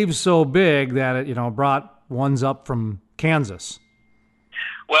the wave so big that it, brought ones up from Kansas?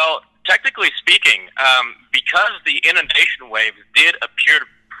 Well, technically speaking, because the inundation waves did appear to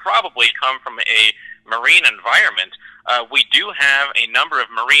probably come from a marine environment, we do have a number of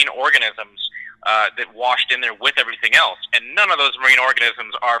marine organisms that washed in there with everything else. And none of those marine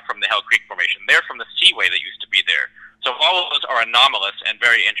organisms are from the Hell Creek Formation. They're from the seaway that used to be there. So all of those are anomalous and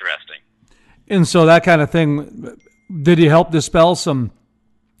very interesting. And so that kind of thing, did it help dispel some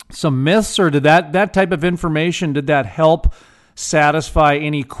myths, or did that type of information, did that help satisfy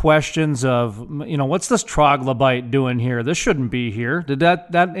any questions of, what's this troglodyte doing here? This shouldn't be here. Did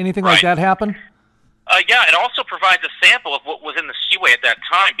that anything like that happen? Yeah, it also provides a sample of what was in the seaway at that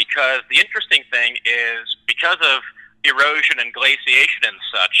time, because the interesting thing is, because of erosion and glaciation and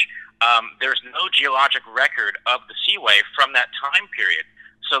such, there's no geologic record of the seaway from that time period.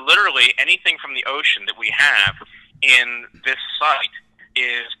 So literally anything from the ocean that we have in this site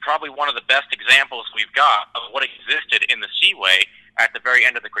is probably one of the best examples we've got of what existed in the seaway at the very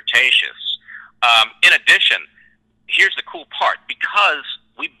end of the Cretaceous. In addition, here's the cool part. Because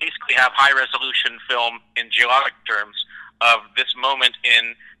we basically have high-resolution film in geologic terms of this moment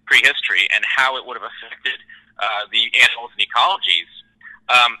in prehistory and how it would have affected the animals and ecologies,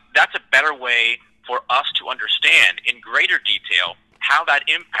 that's a better way for us to understand in greater detail how that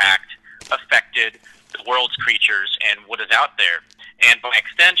impact affected the world's creatures and what is out there. And by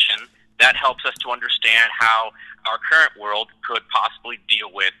extension, that helps us to understand how our current world could possibly deal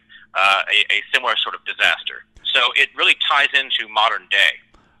with a similar sort of disaster. So it really ties into modern day.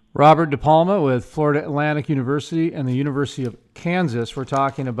 Robert DePalma with Florida Atlantic University and the University of Kansas. We're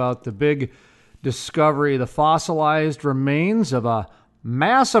talking about the big discovery, the fossilized remains of a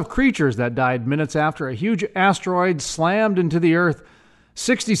mass of creatures that died minutes after a huge asteroid slammed into the Earth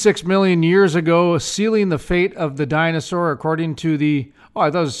 66 million years ago, sealing the fate of the dinosaur, according to the,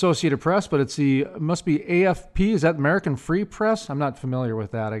 I thought it was Associated Press, but it must be AFP. Is that American Free Press? I'm not familiar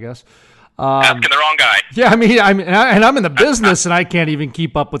with that, I guess. Asking the wrong guy. Yeah, I'm in the business, and I can't even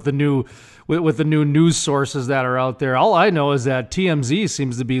keep up with the new news sources that are out there. All I know is that TMZ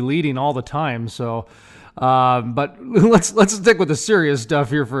seems to be leading all the time. So, but let's stick with the serious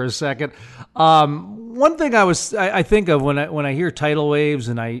stuff here for a second. One thing I think of when I hear tidal waves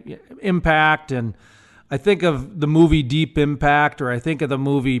and impact, and I think of the movie Deep Impact, or I think of the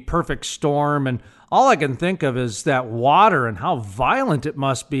movie Perfect Storm, and all I can think of is that water and how violent it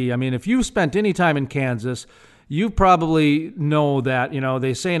must be. I mean, if you've spent any time in Kansas, you probably know that,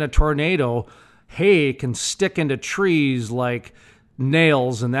 they say in a tornado, hay can stick into trees like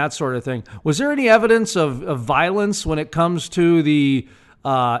nails and that sort of thing. Was there any evidence of violence when it comes to the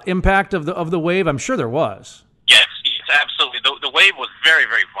impact of the wave? I'm sure there was. Yes, absolutely. The wave was very,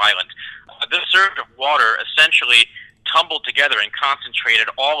 very violent. This surge of water essentially tumbled together and concentrated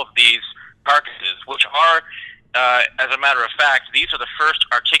all of these carcasses, which are, as a matter of fact, these are the first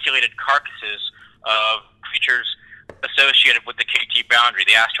articulated carcasses of creatures associated with the KT boundary,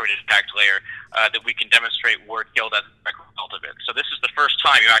 the asteroid impact layer, that we can demonstrate were killed as a direct result of it. So this is the first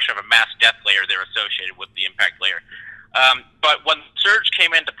time you actually have a mass death layer there associated with the impact layer. But when surge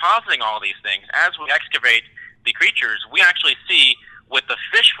came in depositing all these things, as we excavate the creatures, we actually see with the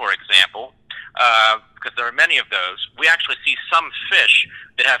fish, for example, because there are many of those, we actually see some fish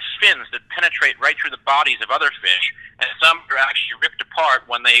that have fins that penetrate right through the bodies of other fish, and some are actually ripped apart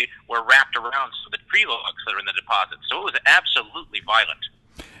when they were wrapped around some of the tree logs that are in the deposit. So it was absolutely violent.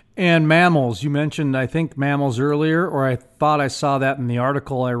 And mammals, you mentioned, I think, mammals earlier, or I thought I saw that in the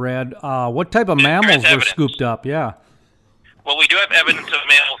article I read. What type of mammals were scooped up? Yeah. Well, we do have evidence of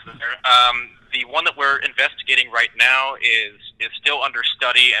mammals there. The one that we're investigating right now is still under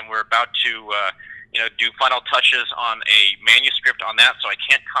study, and we're about to do final touches on a manuscript on that, so I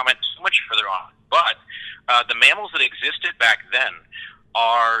can't comment too much further on it. But the mammals that existed back then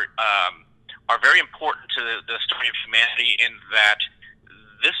are very important to the story of humanity in that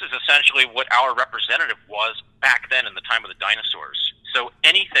this is essentially what our representative was back then in the time of the dinosaurs. So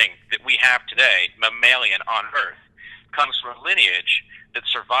anything that we have today, mammalian on Earth, comes from a lineage that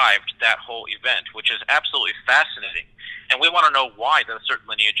survived that whole event, which is absolutely fascinating. And we want to know why those certain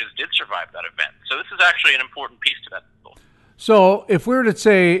lineages did survive that event. So this is actually an important piece to that. So if we were to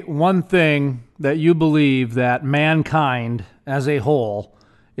say one thing that you believe that mankind as a whole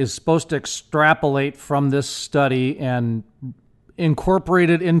is supposed to extrapolate from this study and incorporate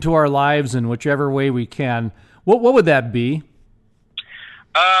it into our lives in whichever way we can, what would that be?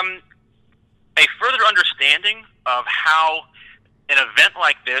 A further understanding of how an event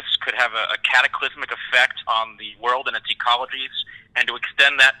like this could have a cataclysmic effect on the world and its ecologies, and to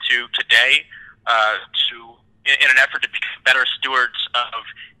extend that to today, in an effort to be better stewards of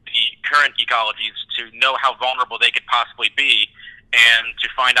the current ecologies, to know how vulnerable they could possibly be, and to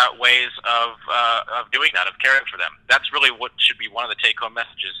find out ways of doing that, of caring for them. That's really what should be one of the take-home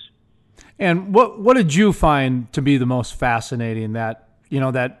messages. And what did you find to be the most fascinating that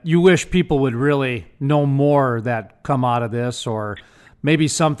you wish people would really know more that come out of this, or maybe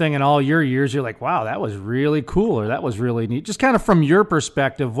something in all your years you're like, wow, that was really cool, or that was really neat? Just kind of from your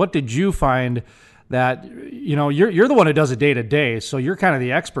perspective, what did you find that, you're the one who does it day to day, so you're kind of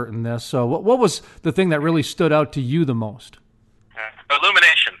the expert in this. So what was the thing that really stood out to you the most?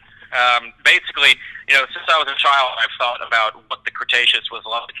 Illumination. Basically, since I was a child, I've thought about what the Cretaceous was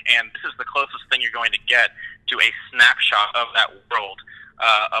like, and this is the closest thing you're going to get to a snapshot of that world,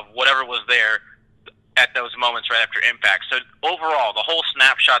 of whatever was there at those moments right after impact. So overall, the whole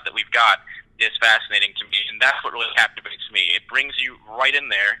snapshot that we've got is fascinating to me, and that's what really captivates me. It brings you right in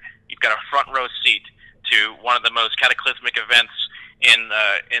there. You've got a front row seat to one of the most cataclysmic events in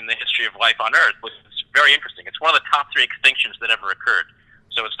the history of life on Earth, which is very interesting. It's one of the top 3 extinctions that ever occurred.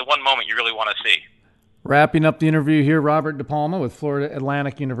 So it's the one moment you really want to see. Wrapping up the interview here, Robert DePalma with Florida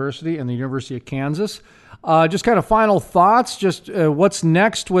Atlantic University and the University of Kansas. Just kind of final thoughts, just what's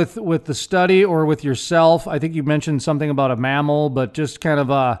next with the study or with yourself? I think you mentioned something about a mammal, but just kind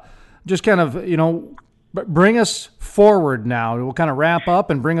of, bring us forward now. We'll kind of wrap up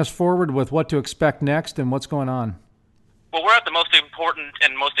and bring us forward with what to expect next and what's going on. Well, we're at the most important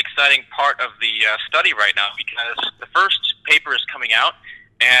and most exciting part of the study right now, because the first paper is coming out,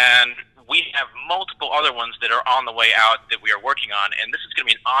 and we have multiple other ones that are on the way out that we are working on, and this is going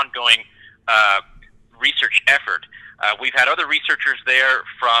to be an ongoing research effort. We've had other researchers there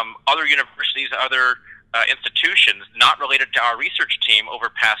from other universities, other institutions not related to our research team over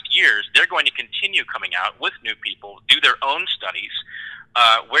past years. They're going to continue coming out with new people, do their own studies.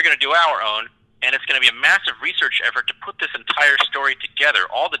 We're going to do our own, and it's going to be a massive research effort to put this entire story together.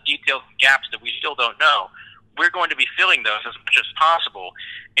 All the details and gaps that we still don't know, we're going to be filling those as much as possible,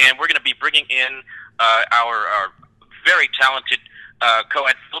 and we're going to be bringing in our very talented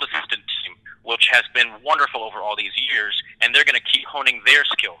co-ed field assistant team, which has been wonderful over all these years, and they're going to keep honing their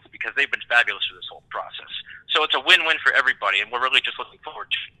skills because they've been fabulous through this whole process. So it's a win-win for everybody, and we're really just looking forward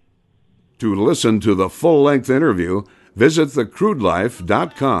to it. To listen to the full-length interview, visit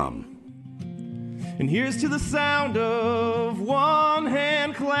thecrudelife.com. And here's to the sound of one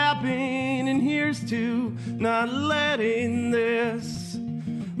hand clapping, and here's to not letting this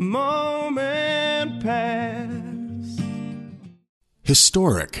moment pass.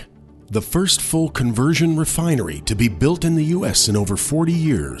 Historic. The first full conversion refinery to be built in the U.S. in over 40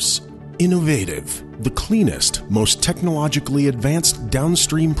 years. Innovative. The cleanest, most technologically advanced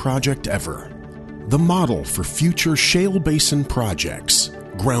downstream project ever. The model for future shale basin projects.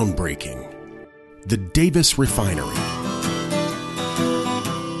 Groundbreaking. The Davis Refinery.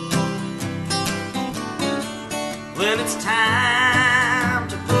 When it's time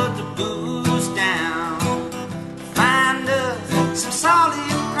to put the booze down, find us some solid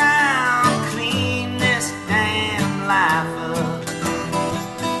ground, clean this damn life up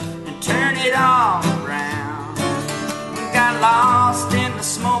and turn it all around.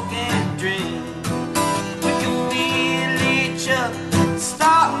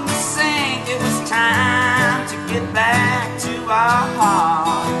 our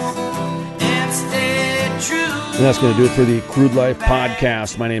hearts and stay true. And that's going to do it for the Crude Life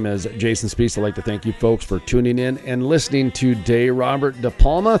podcast. My name is Jason Spees. I'd like to thank you folks for tuning in and listening today. Robert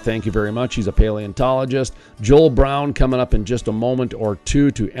DePalma, thank you very much. He's a paleontologist. Joel Brown coming up in just a moment or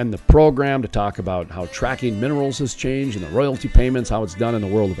two to end the program to talk about how tracking minerals has changed and the royalty payments, how it's done in the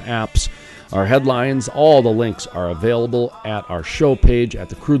world of apps. Our headlines, all the links are available at our show page at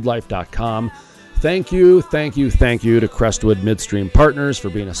thecrudelife.com. Thank you to Crestwood Midstream Partners for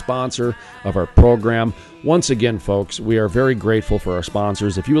being a sponsor of our program. Once again, folks, we are very grateful for our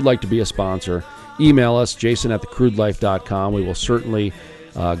sponsors. If you would like to be a sponsor, email us, jason@thecrudelife.com. We will certainly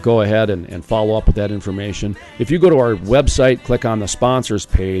go ahead and follow up with that information. If you go to our website, click on the sponsors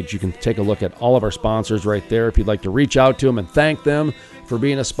page, you can take a look at all of our sponsors right there. If you'd like to reach out to them and thank them for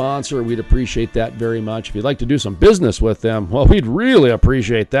being a sponsor, we'd appreciate that very much. If you'd like to do some business with them, well, we'd really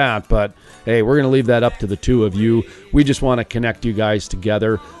appreciate that. But hey, we're going to leave that up to the two of you. We just want to connect you guys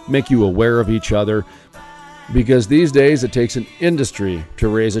together, make you aware of each other, because these days it takes an industry to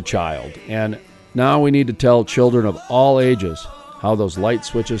raise a child. And now we need to tell children of all ages how those light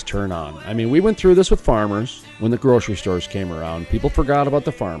switches turn on. I mean, we went through this with farmers when the grocery stores came around. People forgot about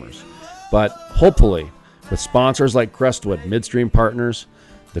the farmers. But hopefully, with sponsors like Crestwood Midstream Partners,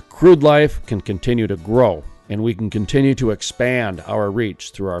 the Crude Life can continue to grow, and we can continue to expand our reach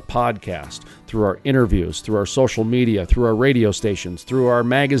through our podcast, through our interviews, through our social media, through our radio stations, through our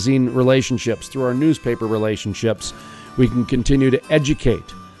magazine relationships, through our newspaper relationships. We can continue to educate.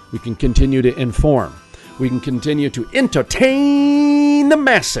 We can continue to inform. We can continue to entertain the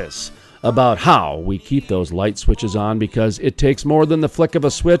masses about how we keep those light switches on, because it takes more than the flick of a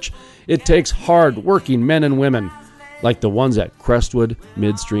switch. It takes hard-working men and women like the ones at Crestwood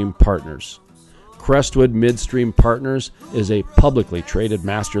Midstream Partners. Crestwood Midstream Partners is a publicly traded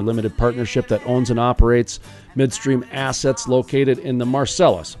master limited partnership that owns and operates midstream assets located in the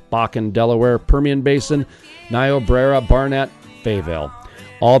Marcellus, Bakken, Delaware, Permian Basin, Niobrara, Barnett, Fayetteville.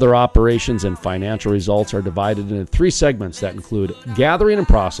 All their operations and financial results are divided into three segments that include gathering and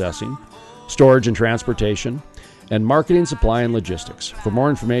processing, storage and transportation, and marketing, supply, and logistics. For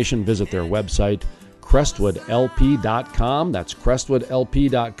more information, visit their website, crestwoodlp.com. That's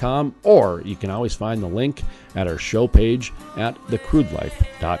crestwoodlp.com, or you can always find the link at our show page at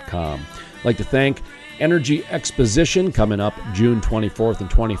thecrudelife.com. I'd like to thank Energy Exposition coming up June 24th and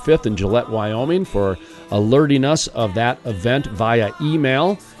 25th in Gillette, Wyoming, for alerting us of that event via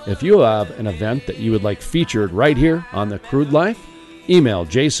email. If you have an event that you would like featured right here on The Crude Life, email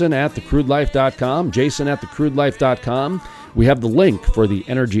jason@thecrudelife.com, jason@thecrudelife.com. We have the link for the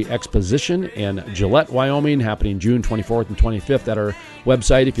Energy Exposition in Gillette, Wyoming, happening June 24th and 25th at our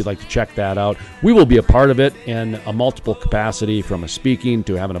website if you'd like to check that out. We will be a part of it in a multiple capacity, from a speaking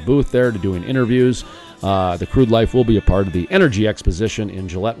to having a booth there to doing interviews. The Crude Life will be a part of the Energy Exposition in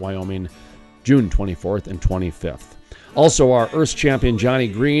Gillette, Wyoming, June 24th and 25th. Also, our Earth champion Johnny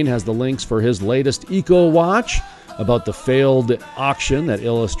Green has the links for his latest Eco Watch about the failed auction that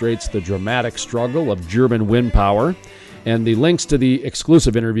illustrates the dramatic struggle of German wind power. And the links to the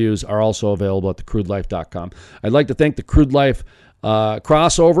exclusive interviews are also available at thecrudelife.com. I'd like to thank the Crude Life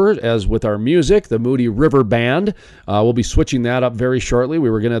crossover, as with our music, the Moody River Band. We'll be switching that up very shortly. We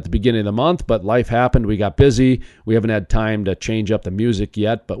were going to at the beginning of the month, but life happened. We got busy. We haven't had time to change up the music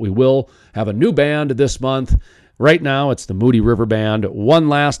yet, but we will have a new band this month. Right now, it's the Moody River Band. One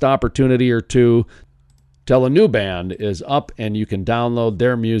last opportunity or two till a new band is up and you can download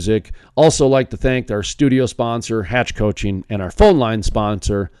their music. Also like to thank our studio sponsor, Hatch Coaching, and our phone line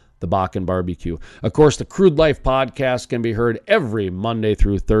sponsor, the Bakken Barbecue. Of course, the Crude Life podcast can be heard every Monday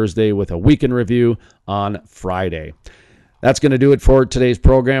through Thursday with a weekend review on Friday. That's going to do it for today's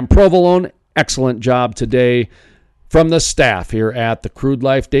program. Provolone, excellent job today from the staff here at the Crude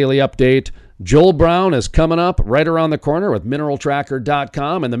Life Daily Update. Joel Brown is coming up right around the corner with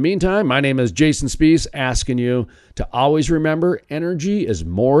mineraltracker.com. In the meantime, my name is Jason Spees, asking you to always remember energy is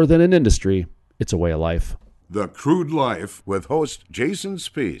more than an industry. It's a way of life. The Crude Life with host Jason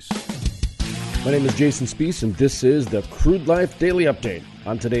Spees. My name is Jason Spees, and this is the Crude Life Daily Update.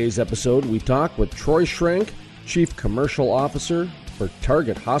 On today's episode, we talk with Troy Schrenk, Chief Commercial Officer for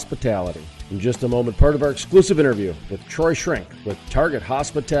Target Hospitality. In just a moment, part of our exclusive interview with Troy Schrenk with Target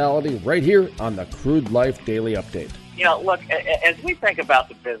Hospitality right here on the Crude Life Daily Update. You know, look, as we think about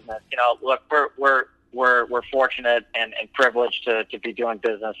the business, you know, look, we're fortunate and privileged to be doing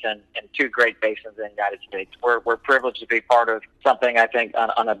business in two great basins in the United States. We're privileged to be part of something, I think,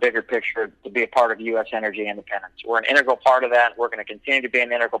 on a bigger picture, to be a part of U.S. energy independence. We're an integral part of that. We're going to continue to be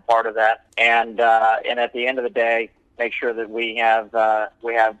an integral part of that. And at the end of the day, make sure that we have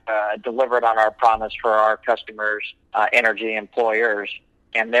delivered on our promise for our customers, energy employers,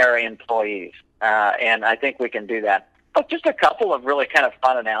 and their employees. And I think we can do that. But just a couple of really kind of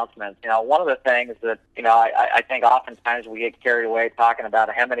fun announcements. One of the things that, I think oftentimes we get carried away talking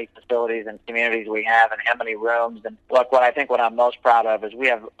about how many facilities and communities we have and how many rooms. And look, what I'm most proud of is we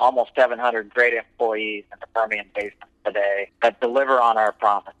have almost 700 great employees in the Permian Basin today that deliver on our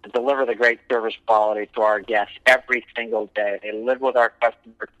promise, to deliver the great service quality to our guests every single day. They live with our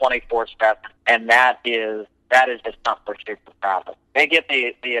customers 24/7, and that is just something we're super proud of. They get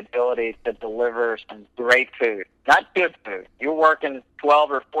the ability to deliver some great food, not good food. You're working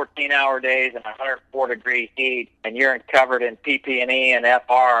 12 or 14-hour days in 104-degree heat, and you're covered in PP&E and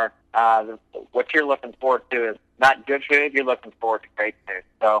FR. What you're looking forward to is not good food. You're looking forward to great food.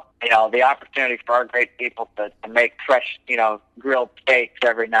 So, the opportunity for our great people to make fresh, grilled steaks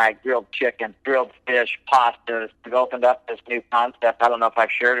every night, grilled chicken, grilled fish, pastas. We've opened up this new concept. I don't know if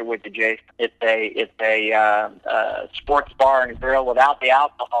I've shared it with you, Jason. It's a sports bar and grill without the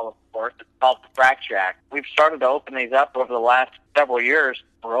alcohol, of course. It's called the Frack Shack. We've started to open these up over the last several years.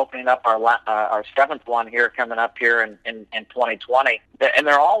 We're opening up our seventh one here coming up here in 2020, and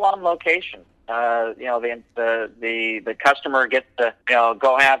they're all on location. The customer gets to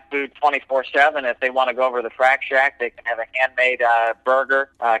go have food 24/7. If they want to go over to the Frack Shack, they can have a handmade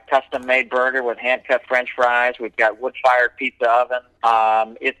burger, custom made burger with hand cut French fries. We've got wood fired pizza oven.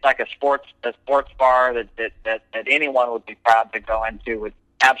 It's like a sports bar that anyone would be proud to go into with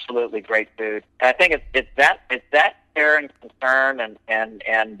absolutely great food. And I think it's that care and concern and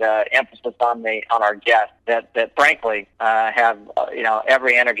emphasis on our guests that frankly have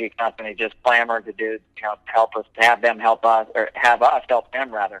every energy company just clamored to do help us, have us help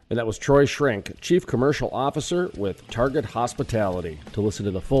them rather. And that was Troy Shrink, Chief Commercial Officer with Target Hospitality. To listen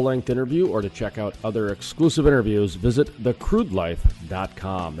to the full-length interview or to check out other exclusive interviews, visit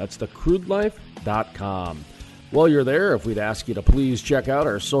thecrudelife.com. That's thecrudelife.com. While you're there, if we'd ask you to please check out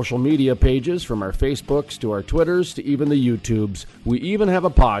our social media pages, from our Facebooks to our Twitters to even the YouTubes. We even have a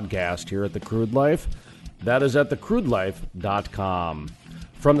podcast here at The Crude Life. That is at thecrudelife.com.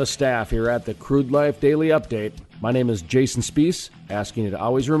 From the staff here at The Crude Life Daily Update, my name is Jason Spees, asking you to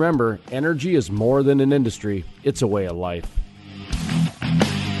always remember, energy is more than an industry, it's a way of life.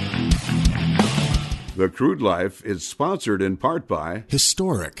 The Crude Life is sponsored in part by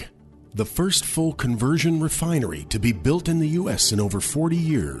Historic, the first full conversion refinery to be built in the U.S. in over 40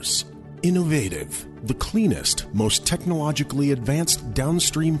 years. Innovative, the cleanest, most technologically advanced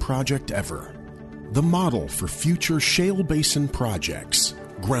downstream project ever. The model for future shale basin projects.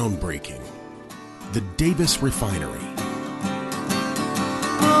 Groundbreaking. The Davis Refinery.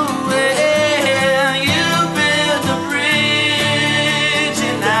 Well, you built a bridge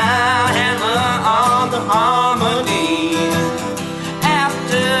and I hammer on the harmony.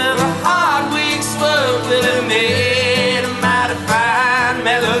 After a hard week's work, we made a mighty fine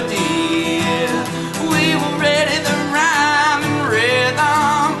melody. We were ready to rhyme and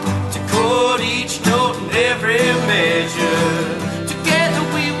rhythm, to chord each note and every measure. Together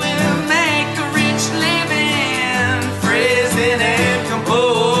we will make a rich living, phrasing and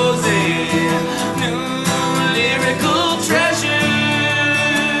composing new lyrical treasure.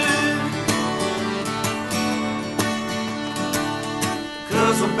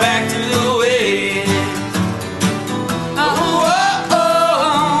 'Cause we're back to the way. Oh, oh,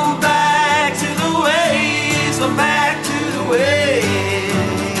 oh, back to the ways. We're back to the way.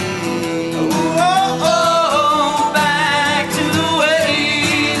 Oh, oh, oh, back to the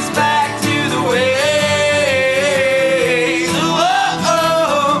ways. Back to the ways. Oh, oh, oh,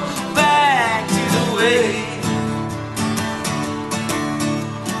 back to the way.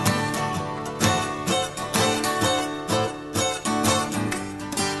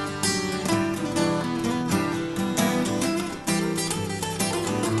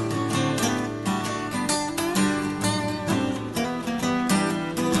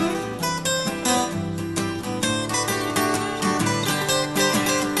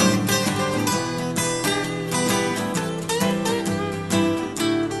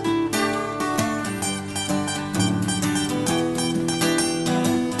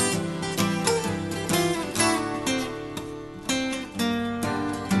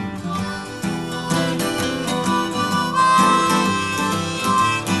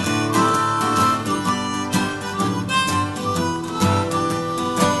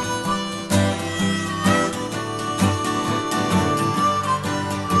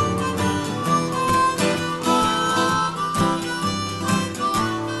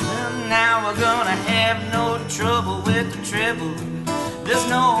 Well, now we're gonna have no trouble with the treble. There's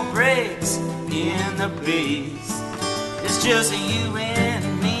no breaks in the bass. It's just you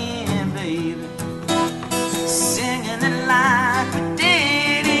and me, and baby, singing it like we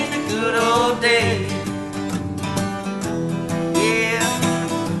did in the good old days.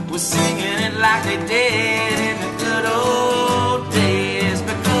 Yeah, we're singing it like they did in the good old days,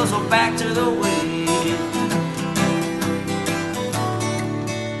 because we're back to the way.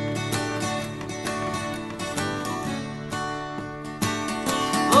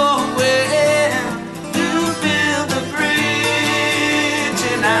 Oh, well, you build the bridge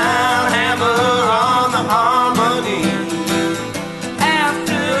and I'll hammer on the harmony.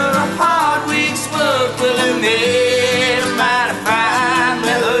 After a hard week's work, we'll have made a mighty fine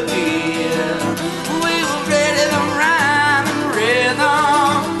melody. We were ready to rhyme and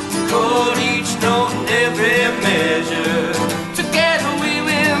rhythm, chord each note and every measure. Together we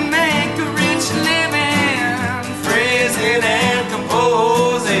will make a rich living, phrasing and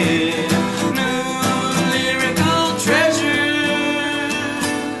composing new lyrical treasures,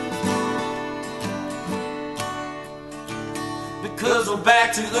 because we're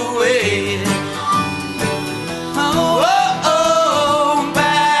back to the way. Oh, oh, oh,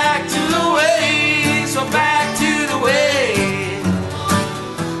 back to the way. So back to the way.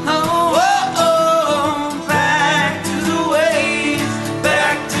 Oh, oh, oh, back to the ways.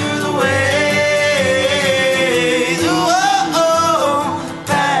 Back to the ways. Oh, oh, oh,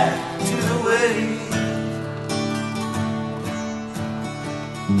 back to the ways.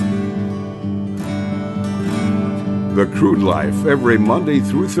 The Crude Life, every Monday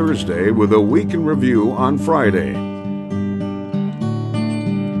through Thursday with a week in review on Friday.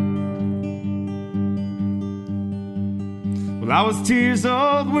 Well, I was 2 years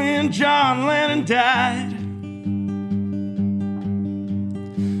old when John Lennon died.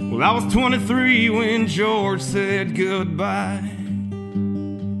 Well, I was 23 when George said goodbye.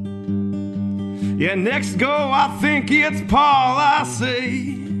 Yeah, next go, I think it's Paul, I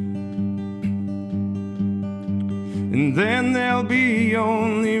say. And then there'll be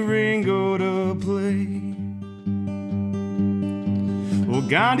only Ringo to play. Well,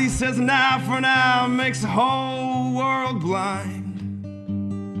 Gandhi says an eye for an eye makes the whole world blind.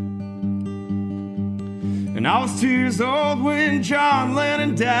 And I was 2 years old when John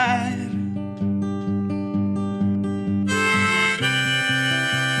Lennon died.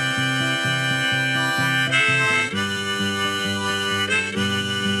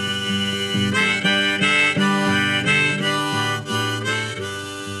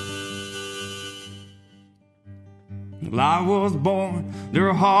 Well, I was born under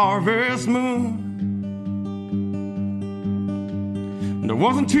a harvest moon. And I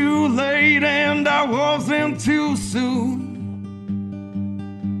wasn't too late and I wasn't too soon.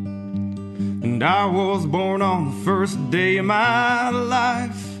 And I was born on the first day of my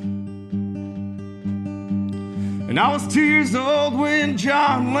life. And I was 2 years old when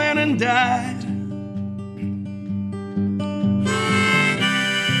John Lennon died.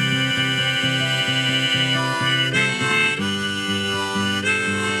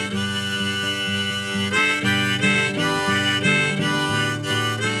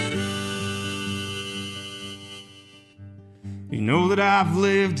 You know that I've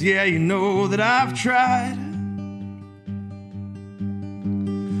lived, yeah, you know that I've tried.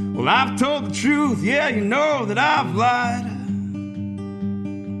 Well, I've told the truth, yeah, you know that I've lied.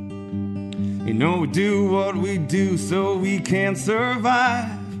 You know we do what we do so we can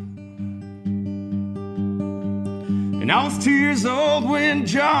survive. And I was 2 years old when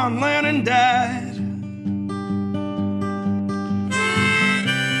John Lennon died.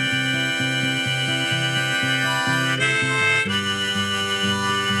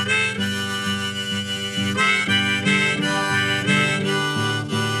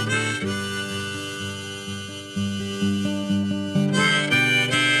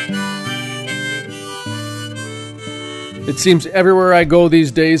 It seems everywhere I go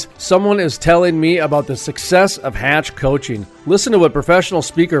these days, someone is telling me about the success of Hatch coaching. Listen to what professional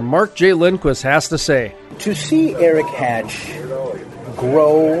speaker Mark J. Lindquist has to say. To see Eric Hatch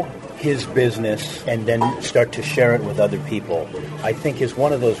grow his business and then start to share it with other people, I think is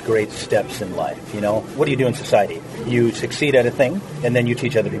one of those great steps in life. You know, what do you do in society? You succeed at a thing, and then you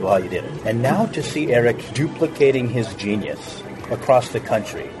teach other people how you did it. And now to see Eric duplicating his genius across the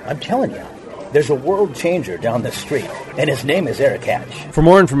country, I'm telling you, there's a world changer down the street, and his name is Eric Hatch. For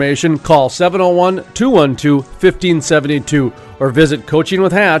more information, call 701-212-1572 or visit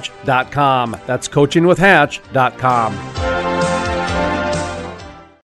coachingwithhatch.com. That's coachingwithhatch.com.